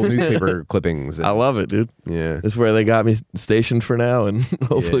in little newspaper clippings? I love it, dude. Yeah. This is where they got me stationed for now, and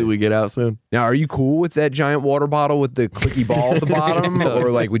hopefully Yeah. we get out soon. Now, are you cool with that giant water bottle with the clicky ball at the bottom,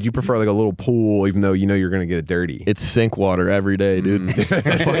 or like would you prefer like a little pool, even though you know you're gonna get it dirty? It's sink water every day, dude. I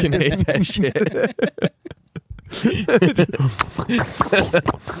fucking hate that shit.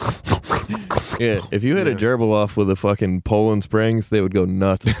 Yeah, if you hit a gerbil off with a fucking Poland Springs, they would go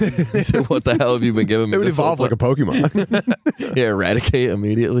nuts. What the hell have you been giving me? It would this whole evolve like a Pokemon. yeah, eradicate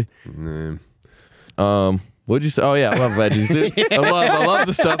immediately. What'd you say? Oh yeah, I love veggies, dude. I love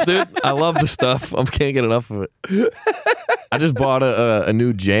the stuff, dude. I love the stuff. I can't get enough of it. I just bought a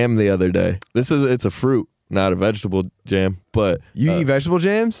new jam the other day. It's a fruit, not a vegetable jam. But You eat vegetable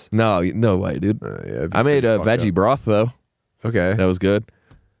jams? no way, dude. Yeah, I made a veggie up. broth though. Okay. That was good.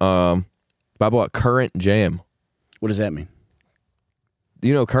 I bought currant jam. What does that mean?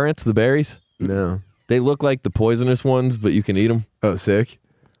 You know currants, the berries? No. They look like the poisonous ones, but you can eat them. Oh, sick.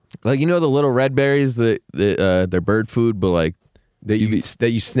 Like, you know the little red berries that they're bird food, but like That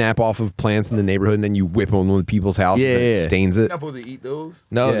you snap off of plants in the neighborhood and then you whip on one of people's houses and it Yeah. stains You're it. not supposed to eat those.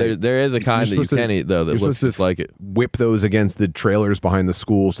 no, Yeah. there is a kind that you supposed to- can eat though that you're looks supposed to just like it. Whip those against the trailers behind the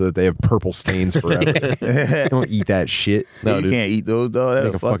school so that they have purple stains forever. Don't eat that shit. No, you dude. can't eat those, dog. That'll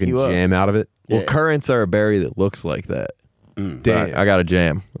Make a fuck fucking you up. jam out of it. Well, currants are a berry that looks like that. Damn. I got a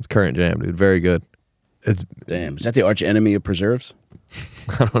jam. It's currant jam, dude. Very good. It's Damn, is that the arch enemy of preserves?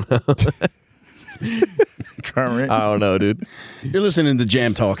 Current. I don't know, dude. You're listening to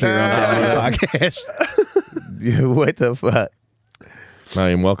Jam Talk here on the podcast. What the fuck? I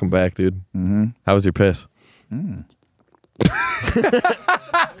mean, welcome back, dude. Mm-hmm. How was your piss?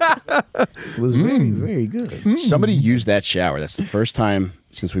 It was very, very good. Somebody used that shower. That's the first time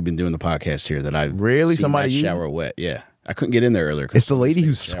since we've been doing the podcast here that I've Really? seen Somebody that used shower wet. Yeah, I couldn't get in there earlier. 'cause It's the lady somebody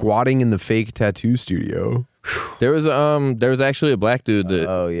who's stayed in the shower. squatting in the fake tattoo studio. There was actually a black dude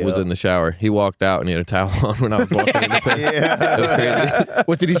that yeah. was in the shower. He walked out and he had a towel on when I was walking in the piss. It was crazy.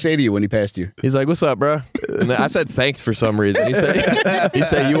 What did he say to you when he passed you? He's like, "What's up, bro?" And then I said thanks for some reason. He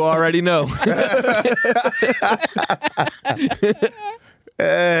said, "You already know."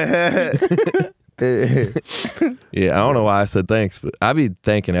 Yeah, I don't know why I said thanks, but I be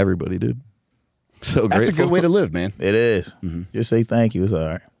thanking everybody, dude. So grateful. That's a good way to live, man. It is. Just say thank you. It's all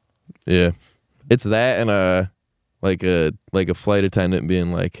right. Yeah, it's that and like a flight attendant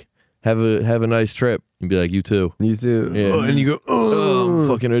being like, have a nice trip, and be like, you too. You too. Yeah. And you go, Oh, I'm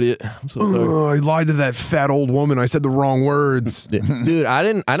fucking idiot. I'm so sorry. I lied to that fat old woman. I said the wrong words. Yeah. Dude,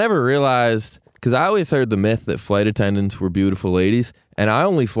 I never realized, because I always heard the myth that flight attendants were beautiful ladies, and I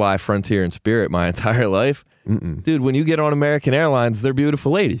only fly Frontier and Spirit my entire life. Dude, when you get on American Airlines, they're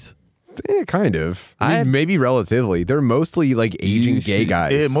beautiful ladies. Yeah, kind of. I mean, maybe relatively. They're mostly like aging gay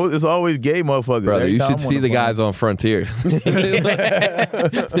guys. Yeah, it's always gay motherfuckers. Brother, Every you time should I'm see on the plane. guys on Frontier.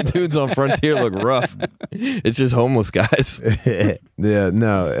 The dudes on Frontier look rough. It's just homeless guys. Yeah,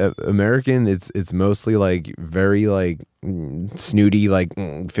 no, American. It's mostly like very like snooty, like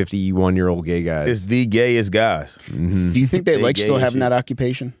 51-year-old gay guys. It's the gayest guys. Do you think they like gay still as having shit. that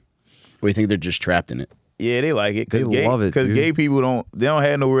occupation? Or do you think they're just trapped in it? Yeah, they like it. They love it, Because dude. gay people don't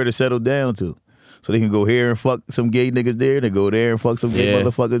have nowhere to settle down to. So they can go here and fuck some gay niggas there. They go there and fuck some gay Yeah.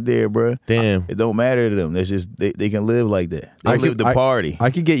 motherfuckers there, bruh. Damn. It don't matter to them. That's just they can live like that. They live the party.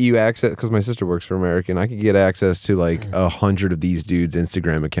 I could get you access because my sister works for American. I could get access to like 100 of these dudes'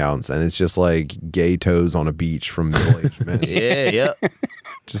 Instagram accounts, and it's just like gay toes on a beach from middle-aged men. Yeah, yep.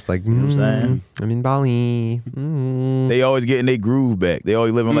 Just like, what I'm saying? I'm in Bali. They always getting their groove back. They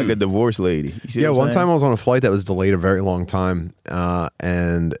always living like a divorced lady. You see Yeah, what I'm one saying? time I was on a flight that was delayed a very long time,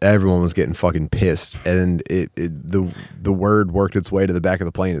 and everyone was getting fucking pissed. And the word worked its way to the back of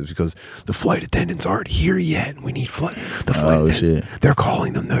the plane. It was because the flight attendants aren't here yet. We need the flight attendants. Shit. They're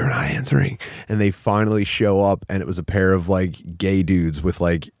calling them. They're not answering. And they finally show up, and it was a pair of like gay dudes with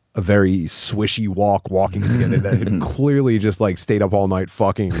like a very swishy walking together that had clearly just like stayed up all night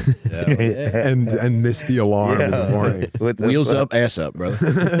fucking and missed the alarm in the morning. Wheels up, ass up, brother.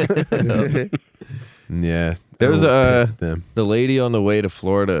 Yeah. There was them. the lady on the way to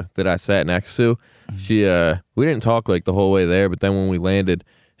Florida that I sat next to. She we didn't talk like the whole way there, but then when we landed,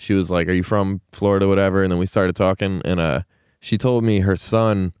 she was like, "Are you from Florida, whatever?" And then we started talking, and she told me her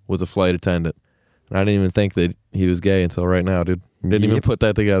son was a flight attendant. And I didn't even think that he was gay until right now, dude. Didn't even put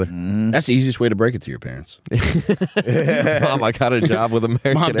that together. That's the easiest way to break it to your parents. Mom, I got a job with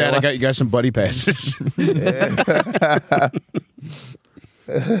American Mom, Dad, I Airlines. got you guys some buddy passes.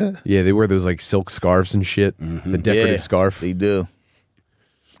 Yeah, they wear those like silk scarves and shit. The decorative scarf. They do.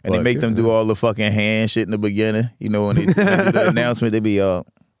 And they But- make them do all the fucking hand shit in the beginning. You know, when they do the announcement, they be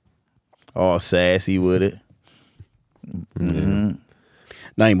all sassy with it.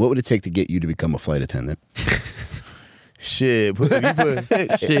 Naeem, what would it take to get you to become a flight attendant? Shit.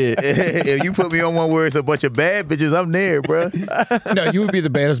 Shit. If you put me on one where it's a bunch of bad bitches, I'm there, bro. No, you would be the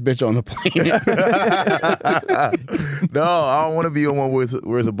baddest bitch on the plane. No, I don't want to be on one where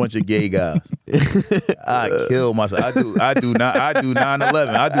it's a bunch of gay guys. I kill myself. I do 9/11.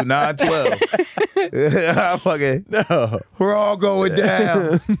 I do 9/12. I fucking no. We're all going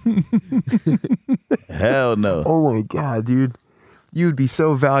down. Hell no. Oh my god, dude. You would be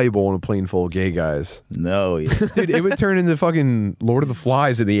so valuable on a plane full of gay guys. No, yeah. Dude, it would turn into fucking Lord of the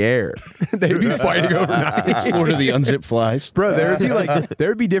Flies in the air. They'd be fighting overnight. Lord of the unzipped flies. Bro,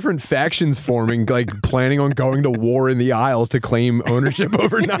 there'd be different factions forming, like planning on going to war in the Isles to claim ownership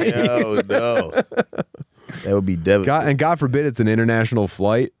overnight. No. That would be devastating. God forbid it's an international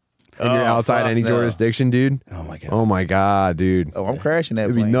flight and you're Oh, outside fuck any no. jurisdiction, dude. Oh my god. Oh my god, dude. Oh, I'm crashing that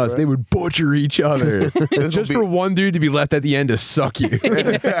It'd be plane, nuts. bro. They would butcher each other just be- for one dude to be left at the end to suck you.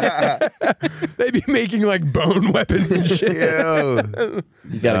 They'd be making like bone weapons and shit. Yo.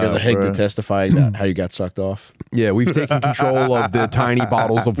 You gotta go to the Hague to bruh. testify about how you got sucked off. Yeah, we've taken control of the tiny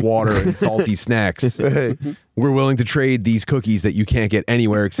bottles of water and salty snacks. We're willing to trade these cookies that you can't get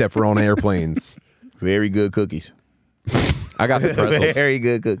anywhere except for on airplanes. Very good cookies. I got the pretzels. Very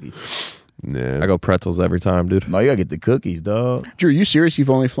good cookies. Nah. I go pretzels every time, dude. No, you gotta get the cookies, dog. Drew, are you serious? You've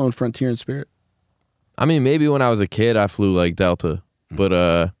only flown Frontier and Spirit? I mean, maybe when I was a kid, I flew like Delta, but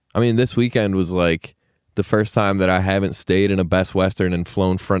I mean, this weekend was like the first time that I haven't stayed in a Best Western and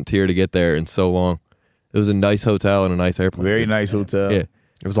flown Frontier to get there in so long. It was a nice hotel and a nice airplane. Very nice hotel. Yeah,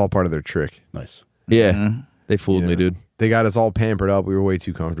 It was all part of their trick. Nice. yeah. They fooled me, Yeah. dude. They got us all pampered up. We were way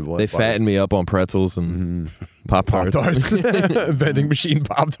too comfortable. They fattened me up on pretzels and Pop-Tarts. Pop-Tarts. Vending machine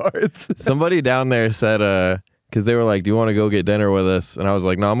Pop-Tarts. Somebody down there said, because they were like, "Do you want to go get dinner with us?" And I was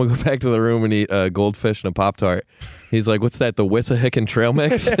like, "No, I'm gonna go back to the room and eat goldfish and a Pop-Tart." He's like, "What's that? The Wissahickon trail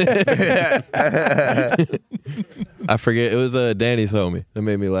mix?" I forget. It was Danny's homie that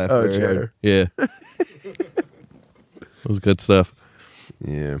made me laugh. Oh, very hard. Cheddar. Yeah, it was good stuff.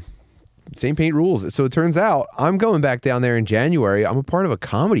 Yeah. St. Pete rules. So it turns out I'm going back down there in January. I'm a part of a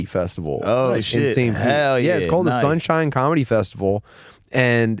comedy festival. Oh, in shit. St. Pete. Hell yeah. It's called the Nice. Sunshine Comedy Festival.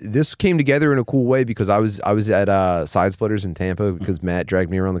 And this came together in a cool way because I was at Side Splitters in Tampa because Matt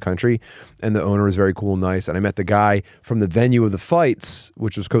dragged me around the country, and the owner was very cool and nice. And I met the guy from the venue of the fights,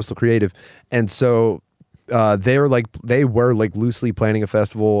 which was Coastal Creative. And so they were like loosely planning a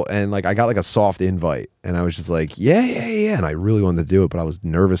festival, and like I got like a soft invite, and I was just like, yeah, and I really wanted to do it, but I was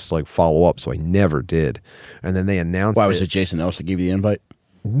nervous to like follow up, so I never did. And then they announced. Why was it Jason Ellis to give you the invite?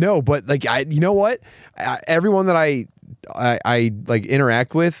 No, but like you know what? Everyone that I like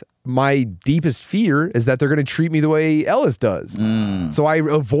interact with, my deepest fear is that they're going to treat me the way Ellis does. So I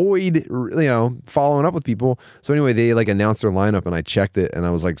avoid, following up with people. So anyway, they like announced their lineup, and I checked it, and I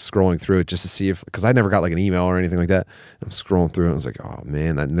was like scrolling through it just to see because I never got like an email or anything like that. I'm scrolling through it, and I was like, oh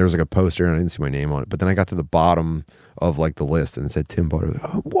man, and there was like a poster, and I didn't see my name on it. But then I got to the bottom of like the list, and it said Tim Butter. Like,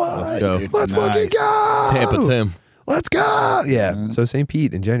 oh, what? Let's fucking go! Tampa Tim. Let's go! Yeah. So St.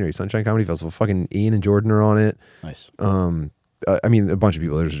 Pete in January, Sunshine Comedy Festival. Fucking Ian and Jordan are on it. Nice. I mean, a bunch of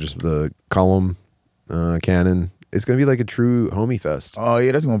people. There's just the Column, Cannon. It's going to be like a true homie fest. Oh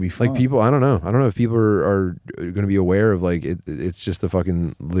yeah, that's gonna be fun. Like people, I don't know if people are going to be aware of like it's just the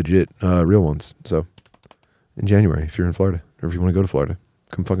fucking legit real ones. So in January, if you're in Florida or if you want to go to Florida,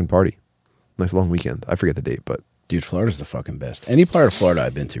 come fucking party. Nice long weekend. I forget the date, but Dude, Florida's the fucking best. Any part of Florida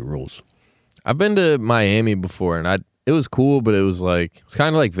I've been to rules. I've been to Miami before, and it was cool, but it's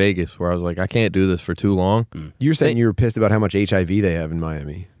kind of like Vegas, where I was like, I can't do this for too long. you're saying you were pissed about how much HIV they have in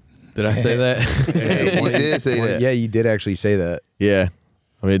Miami. Did I say that? Yeah, one did say that. Yeah, you did actually say that. Yeah.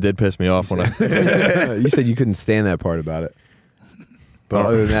 I mean, it did piss me off when I. You said you couldn't stand that part about it. But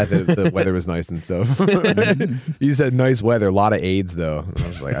other than that, the weather was nice and stuff. You said nice weather, a lot of AIDS though. And I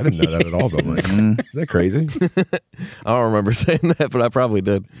was like, I didn't know that at all. But I'm like, is that crazy? I don't remember saying that, but I probably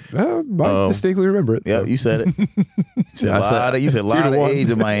did. I distinctly remember it. Yeah, you said it. You said a lot of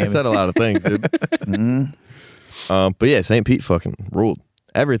AIDS in Miami. I said a lot of things, dude. But yeah, St. Pete fucking ruled.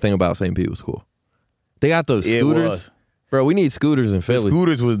 Everything about St. Pete was cool. They got those It scooters. was. Bro, we need scooters in The Philly.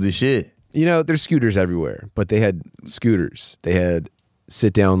 scooters was the shit. You know, there's scooters everywhere, but they had scooters. They had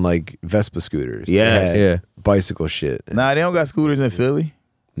sit down like Vespa scooters. They Yes. had Yeah. bicycle shit. Nah, they don't got scooters in Philly.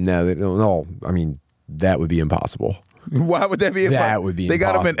 No, they don't. No, I mean that would be impossible. Why would that be? That would be They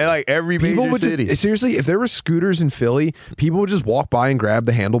got them in impossible. like every People major would city. just seriously, if there were scooters in Philly, people would just walk by and grab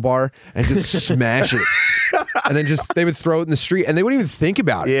the handlebar and just smash it, and then they would throw it in the street, and they wouldn't even think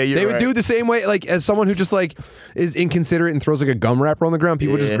about it. Yeah, you're they would right. do it the same way, like as someone who just like is inconsiderate and throws like a gum wrapper on the ground.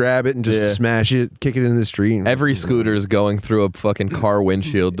 People Yeah. just grab it and just smash it, kick it in the street. And, Every scooter is going through a fucking car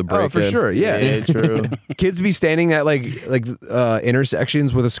windshield to break oh, for in. sure, yeah. true. Kids would be standing at like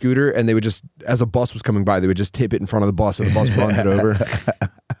intersections with a scooter, and they would just, as a bus was coming by, they would just tip it in front of the bus, and the bus runs it over,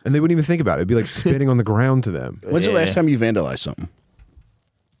 and they wouldn't even think about it. It'd be like spitting on the ground to them. When's the last time you vandalized something?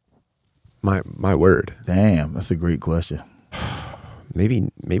 My word, Damn, that's a great question.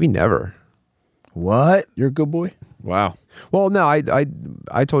 maybe never. What? You're a good boy? Wow. Well, no,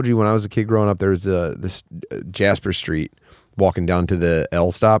 I told you when I was a kid growing up, there was this Jasper Street walking down to the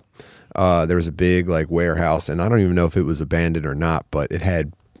L stop. There was a big like warehouse, and I don't even know if it was abandoned or not, but it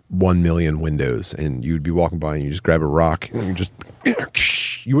had 1 million windows, and you'd be walking by and you just grab a rock and you just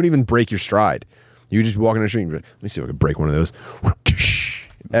you wouldn't even break your stride. You would just be walking down the street and be like, let me see if I can break one of those.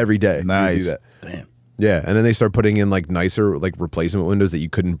 Every day. You would Nice. do that. Damn. Yeah, and then they start putting in like nicer like replacement windows that you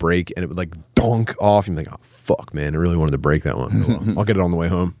couldn't break, and it would like donk off. You're like, oh fuck, man, I really wanted to break that one. Oh, well, I'll get it on the way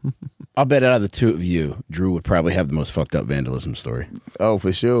home. I'll bet out of the two of you, Drew would probably have the most fucked up vandalism story. Oh,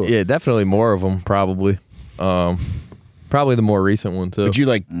 for sure. Yeah, definitely more of them, probably. Probably the more recent one, too. Would you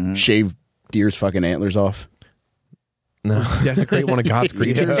like shave deer's fucking antlers off? No. Desecrate one of God's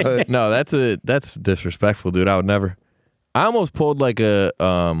creatures. Yeah. No, that's disrespectful, dude. I would never. I almost pulled like a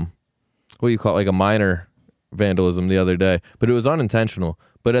what do you call it? Like a minor vandalism the other day, but it was unintentional.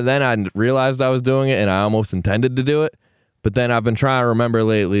 But then I realized I was doing it, and I almost intended to do it. But then I've been trying to remember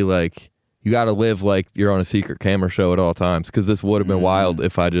lately, like, you got to live like you're on a secret camera show at all times, because this would have been wild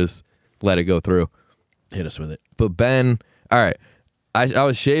if I just let it go through. Hit us with it. But Ben, all right, I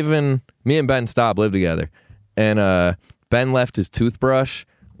was shaving. Me and Ben Staub live together, and Ben left his toothbrush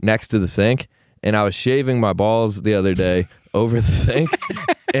next to the sink, and I was shaving my balls the other day over the sink,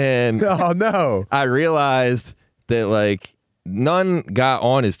 and Oh no. I realized that like none got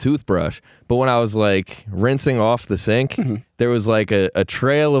on his toothbrush. But when I was like rinsing off the sink, there was like a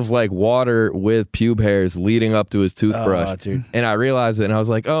trail of like water with pube hairs leading up to his toothbrush. Oh, dude. And I realized it and I was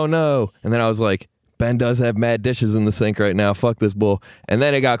like, oh no. And then I was like, Ben does have mad dishes in the sink right now. Fuck this bull. And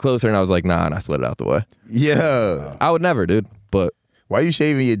then it got closer and I was like, nah, and I slid it out the way. Yeah. I would never, dude. But Why you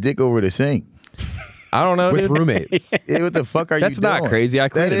shaving your dick over the sink? I don't know, With dude. roommates. Yeah, what the fuck are you doing? That's not crazy. I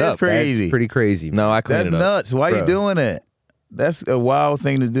cleaned That it is up. crazy. That's pretty crazy. No, I cleaned That's it up. nuts. Why you Bro. doing that? That's a wild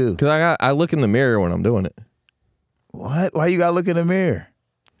thing to do. Because I look in the mirror when I'm doing it. What? Why you gotta look in the mirror?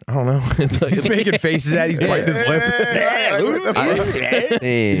 I don't know. It's like, He's making faces at. He's biting his lip.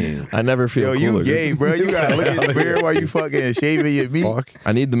 Damn. I never feel Yo, cooler. you gay, dude. bro. You gotta look in the mirror while you fucking shaving your meat. Fuck.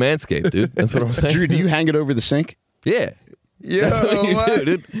 I need the Manscaped, dude. That's what I'm saying. Drew, do you hang it over the sink? Yeah. Yo, That's what you what?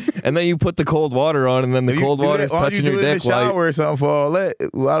 do, dude. And then you put the cold water on, and then the You cold do water that- is why don't touching you do your it in dick. the shower or something for all that?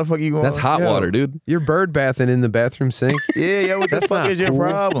 Why the fuck you going? That's hot Yo. water, dude. You're bird bathing in the bathroom sink. Yeah, what the That's fuck not is your cool.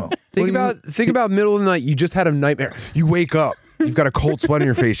 problem? Think about middle of the night. You just had a nightmare. You wake up. You've got a cold sweat on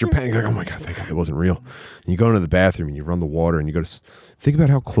your face. You're panicking. Like, oh my god, thank God that wasn't real. And you go into the bathroom and you run the water and you go to. Think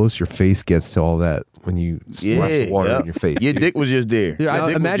about how close your face gets to all that when you splash water yeah. in your face. Your dick was just there. Now, Your dick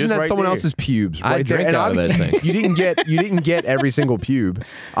was imagine just that right someone there. else's pubes I right there. drink And out of that obviously, thing. you didn't get every single pube.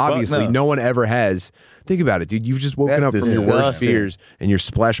 Obviously, no. no one ever has. Think about it, dude. You've just woken That's up from your worst disgusting. fears, and you're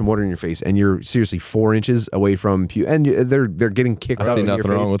splashing water in your face, and you're seriously 4 inches away from pube, and they're getting kicked I out see of your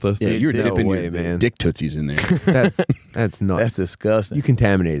nothing face. wrong with this. Yeah, you were No dipping way, your man. dick tootsies in there. That's nuts. That's disgusting. You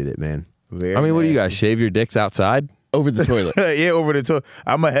contaminated it, man. Very I mean, what do you nasty. guys shave your dicks outside? Over the toilet. Yeah, over the toilet.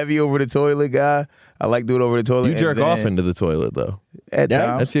 I'm a heavy over the toilet guy. I like doing it over the toilet. You and jerk off then into the toilet, though. at Yeah,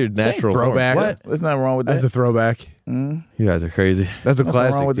 times. That's your natural throwback. form. What? There's nothing wrong with That's that. a throwback. You guys are crazy. That's a Nothing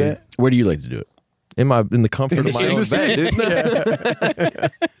classic. wrong with dude. that. Where do you like to do it? In the comfort of my In own the bed,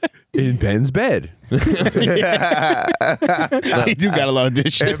 dude. In Ben's bed. You do got a lot of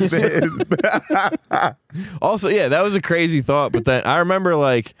dishes. Also, yeah, that was a crazy thought. But then I remember,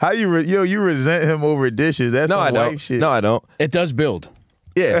 like, How you you resent him over dishes? That's no, some I don't. wife shit. No, I don't. It does build.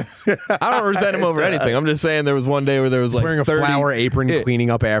 Yeah, I don't resent him over anything. I'm just saying there was one day where there was like Wearing a 30 flower apron, Yeah. cleaning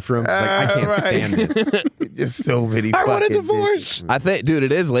up after him. It's like, I can't right. stand this. Just so many. I want a fucking divorce. I think, dude,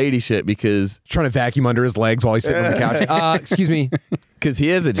 it is lady shit because Trying to vacuum under his legs while he's sitting on the couch. Excuse me. he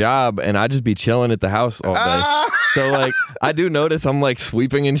has a job and I just be chilling at the house all day. So like I do notice I'm like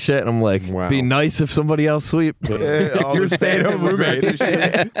sweeping and shit, and I'm like, Wow. be nice if somebody else sweep. But Yeah, all You're the stay-at-home passive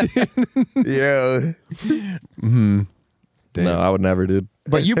roommate. shit. Yeah. no, I would never, dude.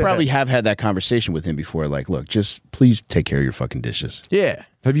 But you probably have had that conversation with him before. Like, look, just please take care of your fucking dishes. Yeah.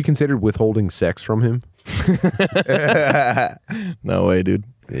 Have you considered withholding sex from him? No way, dude.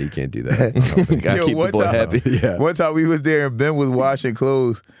 Yeah, you can't do that. Gotta Yo, keep the one boy time- happy. Yeah. One time we was there and Ben was washing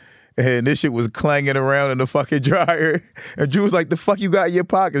clothes. And this shit was clanging around in the fucking dryer. And Drew was like, the fuck you got in your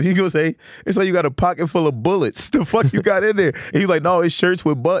pockets? He goes, hey, it's like you got a pocket full of bullets. The fuck you got in there? And he's like, no, it's shirts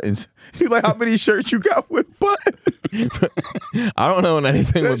with buttons. He's like, how many shirts you got with buttons? I don't know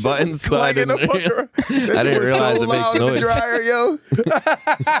anything That with shit was buttons, so I clanging didn't. the fuck around. That I shit didn't was realize so it makes loud in the noise. dryer, yo.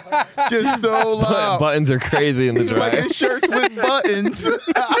 Just so loud. Buttons are crazy in the He's like, dryer. it's shirts with buttons.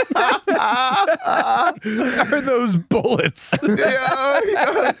 Are those bullets?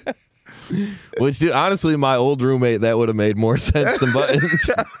 Yeah. Which, dude, honestly, my old roommate, that would have made more sense than buttons.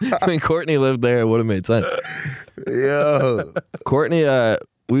 When Courtney lived there, it would have made sense. Yo. Courtney,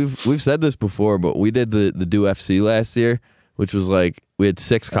 we've said this before, but we did the Do FC last year, which was like we had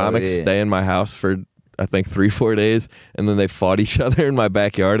 6 comics yeah. stay in my house for I think 3-4 days, and then they fought each other in my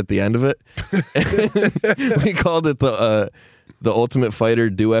backyard at the end of it. We called it the Ultimate Fighter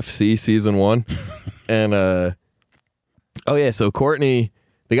Do FC Season 1, and oh yeah, so Courtney.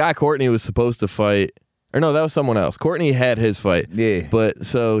 The guy Courtney was supposed to fight, or no, that was someone else. Courtney had his fight. Yeah. But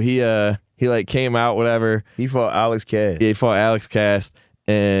so he like came out, whatever. He fought Alex Cass. Yeah, he fought Alex Cast.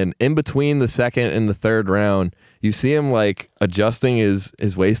 And in between the second and the third round, you see him like adjusting his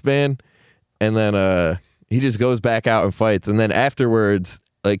waistband. And then he just goes back out and fights. And then afterwards,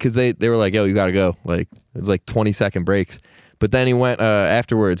 like, cause they were like, yo, you gotta go. Like, it was like 20-second breaks. But then he went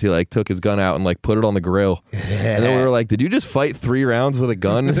afterwards. He like took his gun out and like put it on the grill, and then we were like, "Did you just fight 3 rounds with a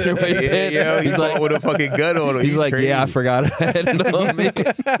gun in your waistband?" Yeah, He's he like, fought with a fucking gun on him. "He's like, crazy. yeah, I forgot I had it on me."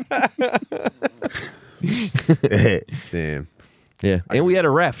 Damn. Yeah, and we had a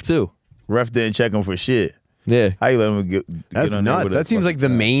ref too. Ref didn't check him for shit. Yeah, How you let him get That's on there nuts. with That a seems like the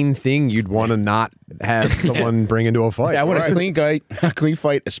fucking- main thing you'd want to not have someone bring into a fight. Yeah, I want a clean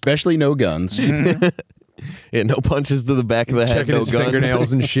fight, especially no guns. Yeah, no punches to the back of the head, Checking no his guns.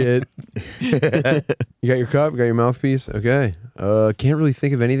 fingernails and shit. You got your cup? You got your mouthpiece? Okay. Can't really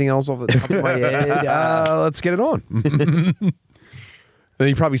think of anything else off the top of my head. Let's get it on. Then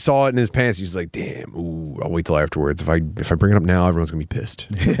he probably saw it in his pants. He was like, damn, ooh, I'll wait till afterwards. If I bring it up now, everyone's going to be pissed.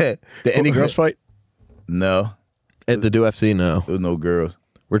 Did any girls fight? No, At the UFC, no. there was no girls.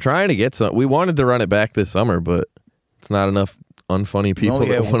 We're trying to get some. We wanted to run it back this summer, but it's not enough unfunny people only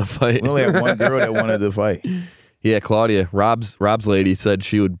that had want to fight. We only had one girl that wanted to fight. Yeah, Claudia, Rob's lady said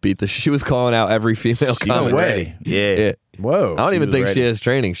she would beat the. She was calling out every female She was comic. ready. Yeah. Yeah. Whoa. I don't even was think she ready. has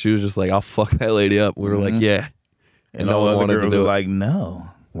training. She was just like, "I'll fuck that lady up." We were like, "Yeah," And no all one other wanted to girls do were it. like, no.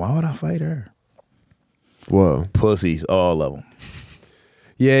 Why would I fight her? Whoa. Pussies, all of them.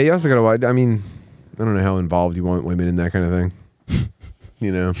 Yeah, you also got to, I mean, I don't know how involved you want women in that kind of thing.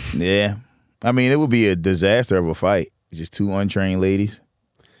 You know? Yeah. I mean, it would be a disaster of a fight. Just two untrained ladies.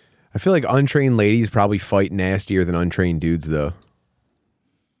 I feel like untrained ladies probably fight nastier than untrained dudes, though.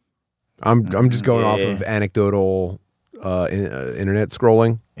 I'm just going off of anecdotal internet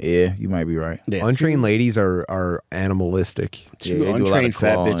scrolling. Yeah, you might be right. Yeah, Untrained ladies are animalistic. two Yeah, they do a lot of untrained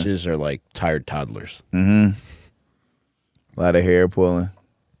fat clawing. bitches are like tired toddlers. Mm-hmm. A lot of hair pulling.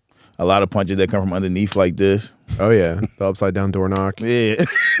 A lot of punches that come from underneath like this. Oh yeah, the upside down door knock. Yeah.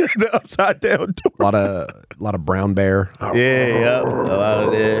 The upside down door. A lot of brown bear. Yeah. A lot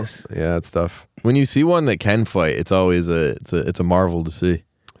of this. Yeah, that stuff. when you see one that can fight, it's always it's a marvel to see.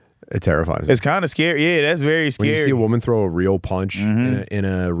 It terrifies me. It's kind of scary. Yeah, that's very When you scary. see a woman throw a real punch in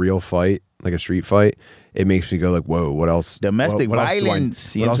a real fight, like a street fight, it makes me go like, "Whoa, what else? Domestic what else do I-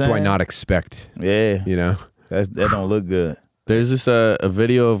 violence, you What know else what do I'm I saying? not expect?" Yeah. You know? That don't look good. There's this a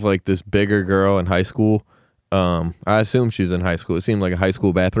video of like this bigger girl in high school. I assume she's in high school. It seemed like a high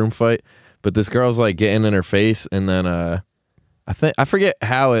school bathroom fight, but this girl's like getting in her face, and then I forget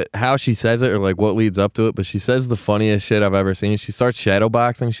how she says it or like what leads up to it, but she says the funniest shit I've ever seen. She starts shadow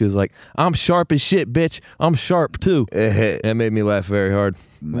boxing. She was like, "I'm sharp as shit, bitch. I'm sharp too." It made me laugh very hard.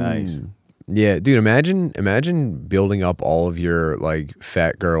 Nice. Yeah, dude, imagine building up all of your like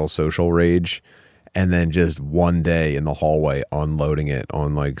fat girl social rage and then just one day in the hallway unloading it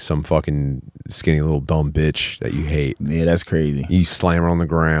on like some fucking skinny little dumb bitch that you hate. Yeah, that's crazy. You slam her on the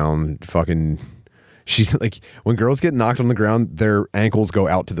ground, fucking she's like when girls get knocked on the ground, their ankles go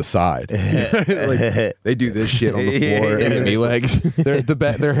out to the side. Like they do this shit on the floor. Yeah. and Enemy legs.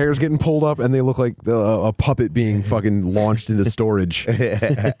 their hair's getting pulled up and they look like a puppet being fucking launched into storage.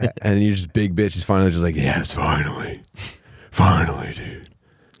 And you just big bitch is finally just like, yes, finally, dude.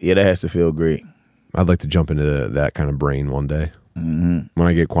 Yeah, that has to feel great. I'd like to jump into that kind of brain one day. When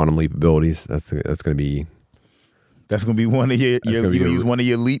I get quantum leap abilities, that's gonna be one of your gonna be you a- use one of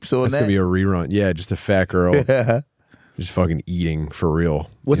your leaps on that's that. gonna be a rerun. Yeah, just a fat girl, just fucking eating for real.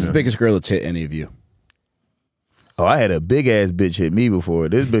 What's the biggest girl that's hit any of you? Oh, I had a big ass bitch hit me before.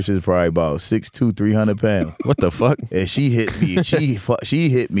 This bitch is probably about 6'2", 300 pounds. What the fuck? And she hit me. She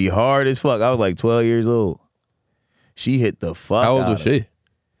hit me hard as fuck. I was like 12 years old. She hit the fuck. How old out was of she? me.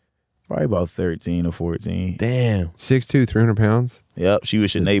 Probably about 13 or 14. Damn. 6'2", 300 pounds. Yep, she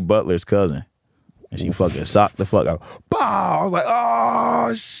was Sinead Butler's cousin. And she fucking socked the fuck out. Bow! I was like,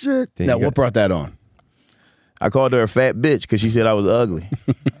 oh, shit. Damn, Now, you got- what brought that on? I called her a fat bitch because she said I was ugly.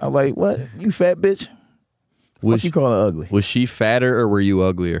 I was like, what? You fat bitch? What Was you calling her ugly? was she fatter or were you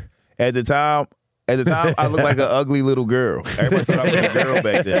uglier? At the time, I looked like an ugly little girl. Everybody thought I was a girl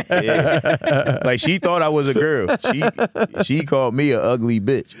back then. Yeah. Like she thought I was a girl. She called me an ugly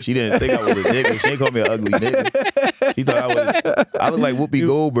bitch. She didn't think I was a nigga. She didn't call me an ugly nigga. She thought I looked like Whoopi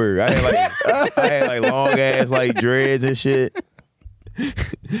Goldberg. I had like long ass like dreads and shit.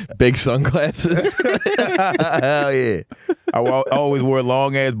 Big sunglasses. Hell yeah. I always wore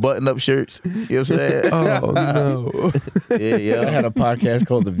long ass button up shirts. You know what I'm saying? Oh no! Yeah, I had a podcast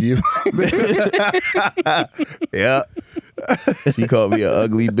called The View. yeah. She called me an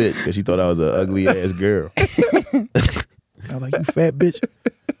ugly bitch because she thought I was an ugly ass girl. I was like, you fat bitch.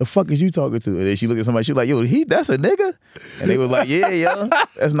 The fuck is you talking to? And then she looked at somebody, she was like, yo, that's a nigga? And they was like, yeah,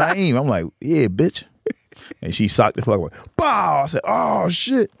 that's Naeem. I'm like, yeah, bitch. And she socked the fuck away. Bow! I said, oh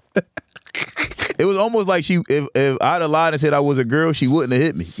shit. It was almost like if I'd have lied and said I was a girl, she wouldn't have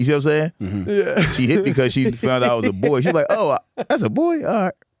hit me. You see what I'm saying? Mm-hmm. Yeah. She hit me because she found out I was a boy. She's like, oh, that's a boy? All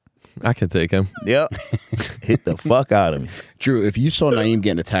right. I can take him. Yep. Hit the fuck out of me. Drew, if you saw Naeem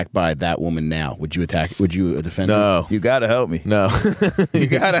getting attacked by that woman now, would you defend him? No. You gotta help me. No. You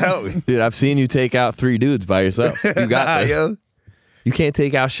gotta help me. Dude, I've seen you take out 3 dudes by yourself. You got this. Yo, You can't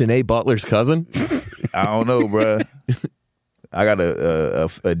take out Sinead Butler's cousin? I don't know, bro. I got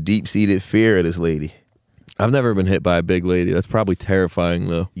a deep-seated fear of this lady. I've never been hit by a big lady. That's probably terrifying,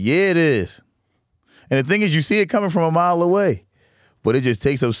 though. Yeah, it is. And the thing is, you see it coming from a mile away. But it just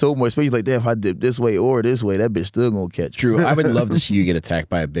takes up so much space. Like, damn, if I dip this way or this way, that bitch still gonna catch. True. I would love to see you get attacked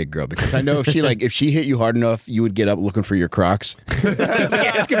by a big girl because I know if she hit you hard enough, you would get up looking for your Crocs.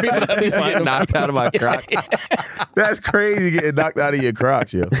 Asking people to help you find them. Knocked out of my Crocs. That's crazy getting knocked out of your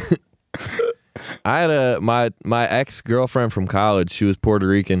Crocs, yo. I had my ex girlfriend from college. She was Puerto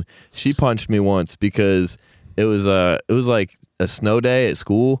Rican. She punched me once because it was like a snow day at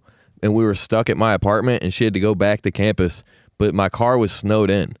school, and we were stuck at my apartment, and she had to go back to campus. But my car was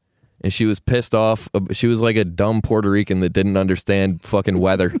snowed in, and she was pissed off. She was like a dumb Puerto Rican that didn't understand fucking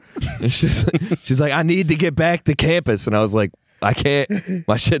weather. And she's like, I need to get back to campus. And I was like, I can't.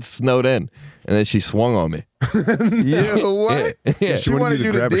 My shit's snowed in. And then she swung on me. Yo, what? Yeah. She wanted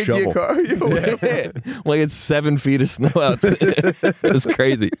you to grab a dig your shovel. car. Yo, Like it's 7 feet of snow outside. It was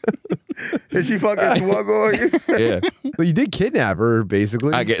crazy. and she fucking swung on you. Yeah. So you did kidnap her,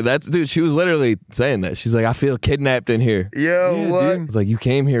 basically. I get that's dude. She was literally saying that. She's like, I feel kidnapped in here. Yo, Yeah, what? dude. It's like you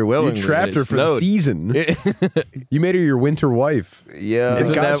came here willingly. You trapped and her it for the snowed. season. You made her your winter wife. Yeah.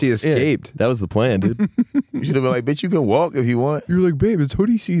 Thank God she Yeah, escaped. that was the plan, dude. You should have been like, bitch, you can walk if you want. You're like, babe, it's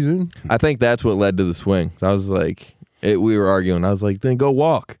hoodie season. I think that's what led to the swing. So I was like, we were arguing. I was like, then go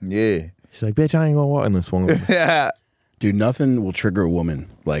walk. Yeah. She's like, bitch, I ain't gonna walk. And then swung on me. Yeah. Dude, nothing will trigger a woman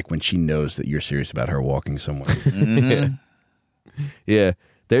like when she knows that you're serious about her walking somewhere. Yeah.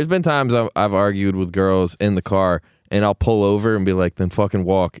 There's been times I've argued with girls in the car, and I'll pull over and be like, then fucking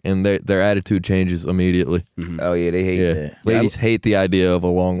walk. And their attitude changes immediately. Oh, yeah, they hate Yeah. that. Ladies hate the idea of a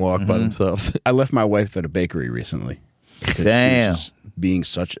long walk by themselves. I left my wife at a bakery recently. because she was Damn. just being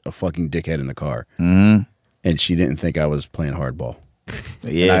such a fucking dickhead in the car. Mm-hmm. And she didn't think I was playing hardball.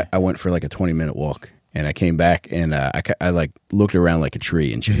 Yeah. And I went for like a 20-minute walk, and I came back, and I like looked around like a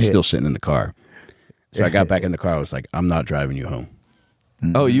tree, and she was still sitting in the car. So I got back in the car. I was like, I'm not driving you home.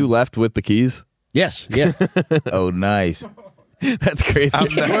 Oh, you left with the keys? Yes, yeah. Oh, nice. That's crazy.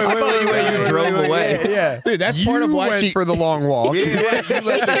 Wait, You drove away. Yeah. Dude, that's part of why went she. for the long walk. Yeah, right. You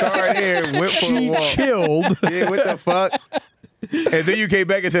left the car there and went for a She walk. chilled. Yeah, what the fuck? And then you came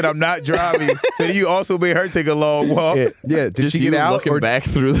back and said, I'm not driving. So then you also made her take a long walk. Yeah. Did Just she you get out, looking or back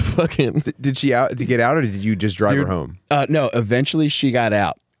through the fucking... did she get out, or did you just drive her home? No, eventually she got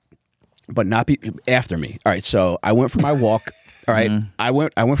out, but not after me. All right, so I went for my walk. All right, I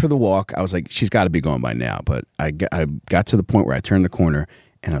went for the walk. I was like, she's got to be going by now. But I got to the point where I turned the corner,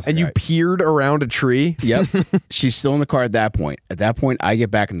 and I was And like, you all right. peered around a tree? Yep. She's still in the car at that point. At that point, I get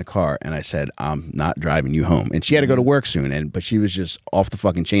back in the car and I said, I'm not driving you home. And she had to go to work soon, but she was just off the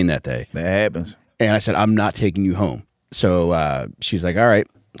fucking chain that day. That happens. And I said, I'm not taking you home. So she's like, all right.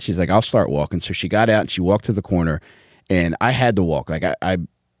 She's like, I'll start walking. So she got out and she walked to the corner, and I had to walk. Like I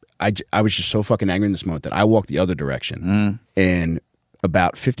was just so fucking angry in this moment that I walked the other direction. And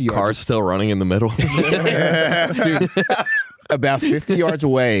about 50 yards. Car's still running in the middle. Dude, about 50 yards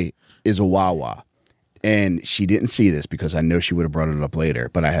away is a Wawa. And she didn't see this because I know she would have brought it up later,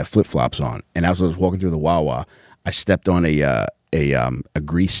 but I had flip-flops on. And as I was walking through the Wawa, I stepped on a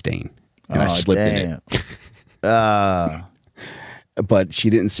grease stain. And I slipped in it. But she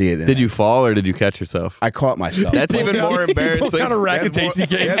didn't see it. Did you fall or did you catch yourself? I caught myself. That's even more embarrassing. racket tasty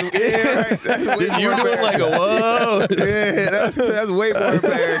game. You do it like a whoa. Yeah, that's way more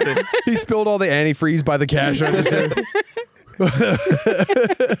embarrassing. He spilled all the antifreeze by the cash register.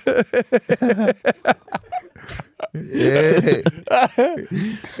 Yeah.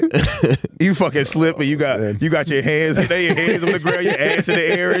 You fucking slip and you got your hands on the ground, your ass in the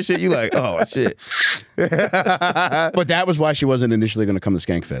air and shit. You like, oh shit. But that was why she wasn't initially going to come to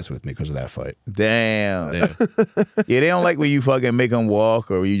Skankfest with me, because of that fight. Damn. Yeah. Yeah, they don't like when you fucking make them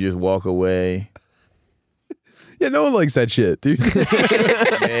walk or you just walk away. Yeah, no one likes that shit, dude. Like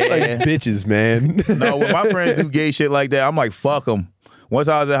bitches, man. No, when my friends do gay shit like that, I'm like, fuck them. Once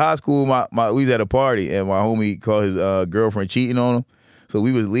I was in high school, we was at a party and my homie caught his girlfriend cheating on him. So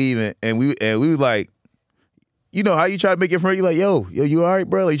we was leaving and we was like, you know how you try to make your friend, you like, yo, you all right,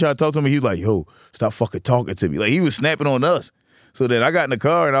 bro? Like, you try to talk to him, he was like, yo, stop fucking talking to me. Like, he was snapping on us. So then I got in the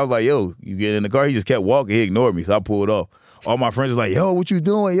car and I was like, yo, you get in the car? He just kept walking. He ignored me, so I pulled off. All my friends was like, yo, what you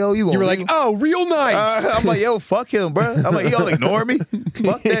doing? Yo, you were like, oh, real nice. I'm like, yo, fuck him, bro. I'm like, he all ignore me?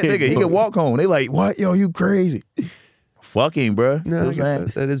 Fuck that nigga. He can walk home. They like, what? Yo, you crazy. Fuck him, bro. No, I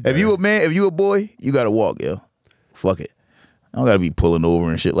guess that is If better. you a man, if you a boy, you gotta walk, yo. Fuck it. I don't gotta be pulling over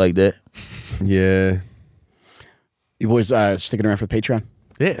and shit like that. Yeah. You boys sticking around for Patreon?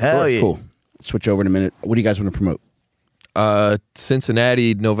 Yeah. Hell yeah. Cool. Switch over in a minute. What do you guys want to promote?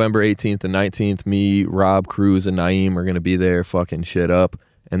 Cincinnati, November 18th and 19th. Me, Rob, Cruz, and Naeem are going to be there fucking shit up.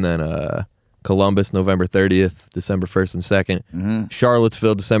 And then Columbus, November 30th, December 1st and 2nd.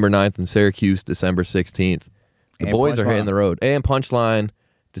 Charlottesville, December 9th, and Syracuse, December 16th. The And boys are Punchline. hitting the road. And Punchline,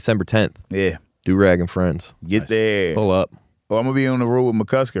 December 10th. Yeah. Do-Rag and Friends. Get there. Pull up. Oh, I'm gonna be on the road with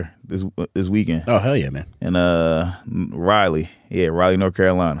McCusker this weekend. Oh, hell yeah, man. And Raleigh. Yeah, Raleigh, North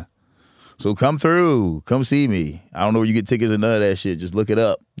Carolina. So come through. Come see me. I don't know where you get tickets or none of that shit. Just look it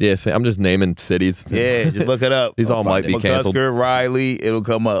up. Yeah, see, I'm just naming cities. Yeah, just look it up. These all might be canceled. McCusker, Riley, it'll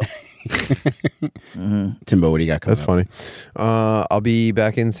come up. Timbo, what do you got coming That's up? funny. I'll be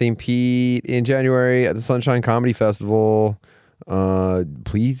back in St. Pete in January at the Sunshine Comedy Festival.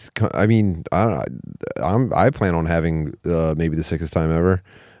 Please, I mean, I plan on having maybe the sickest time ever.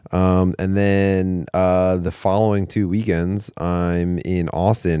 And then the following 2 weekends, I'm in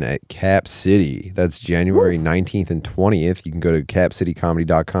Austin at Cap City. That's January 19th and 20th. You can go to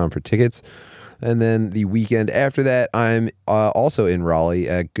capcitycomedy.com for tickets. And then the weekend after that, I'm also in Raleigh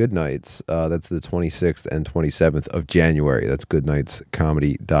at Good Nights. That's the 26th and 27th of January. That's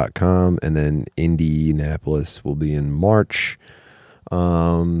goodnightscomedy.com. And then Indianapolis will be in March.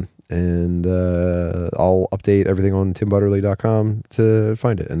 And I'll update everything on timbutterly.com to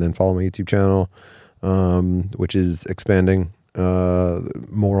find it. And then follow my YouTube channel, which is expanding.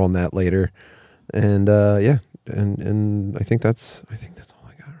 More on that later. And yeah, and I think that's all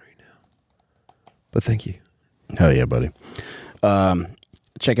I got right now. But thank you. Hell yeah, buddy.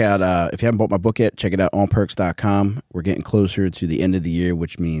 Check out, if you haven't bought my book yet, check it out onperks.com. We're getting closer to the end of the year,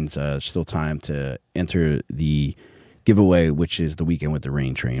 which means still time to enter the giveaway, which is the Weekend with the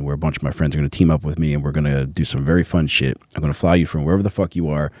Rain Train, where a bunch of my friends are going to team up with me and we're going to do some very fun shit. I'm going to fly you from wherever the fuck you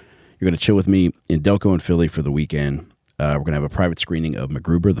are. You're going to chill with me in Delco and Philly for the weekend. We're going to have a private screening of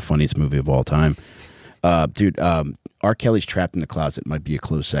MacGruber, the funniest movie of all time. Dude, R. Kelly's Trapped in the Closet might be a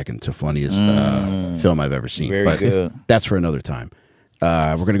close second to funniest film I've ever seen. Very good. That's for another time.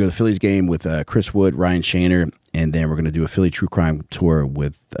 We're going to go to the Phillies game with Chris Wood, Ryan Shaner, and then we're going to do a Philly True Crime tour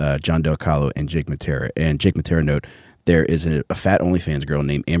with John Del Calo and Jake Matera. And Jake Matera, note, there is a fat OnlyFans girl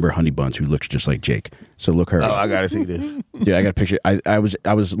named Amber Honeybuns who looks just like Jake. So look her Oh, up. I gotta see this. Dude, I got a picture. I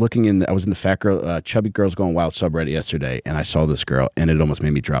was looking in. I was in the fat girl, chubby girls going wild subreddit yesterday, and I saw this girl, and it almost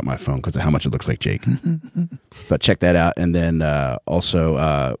made me drop my phone because of how much it looks like Jake. But check that out, and then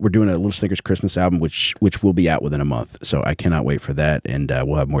also we're doing a Little Snickers Christmas album, which will be out within a month. So I cannot wait for that, and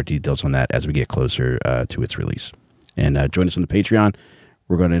we'll have more details on that as we get closer to its release. And join us on the Patreon.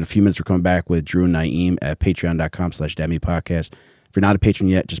 We're going to, in a few minutes, we're coming back with Drew and Naeem at patreon.com/DadMePodcast. If you're not a patron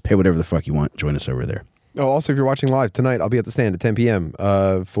yet, just pay whatever the fuck you want. Join us over there. Oh, also, if you're watching live tonight, I'll be at the stand at 10 p.m.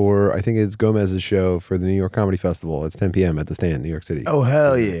 For, I think it's Gomez's show for the New York Comedy Festival. It's 10 p.m. at the stand, New York City. Oh,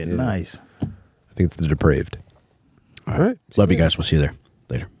 hell yeah. Nice. I think it's The Depraved. All right. Love you guys. We'll see you there.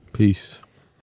 Later. Peace.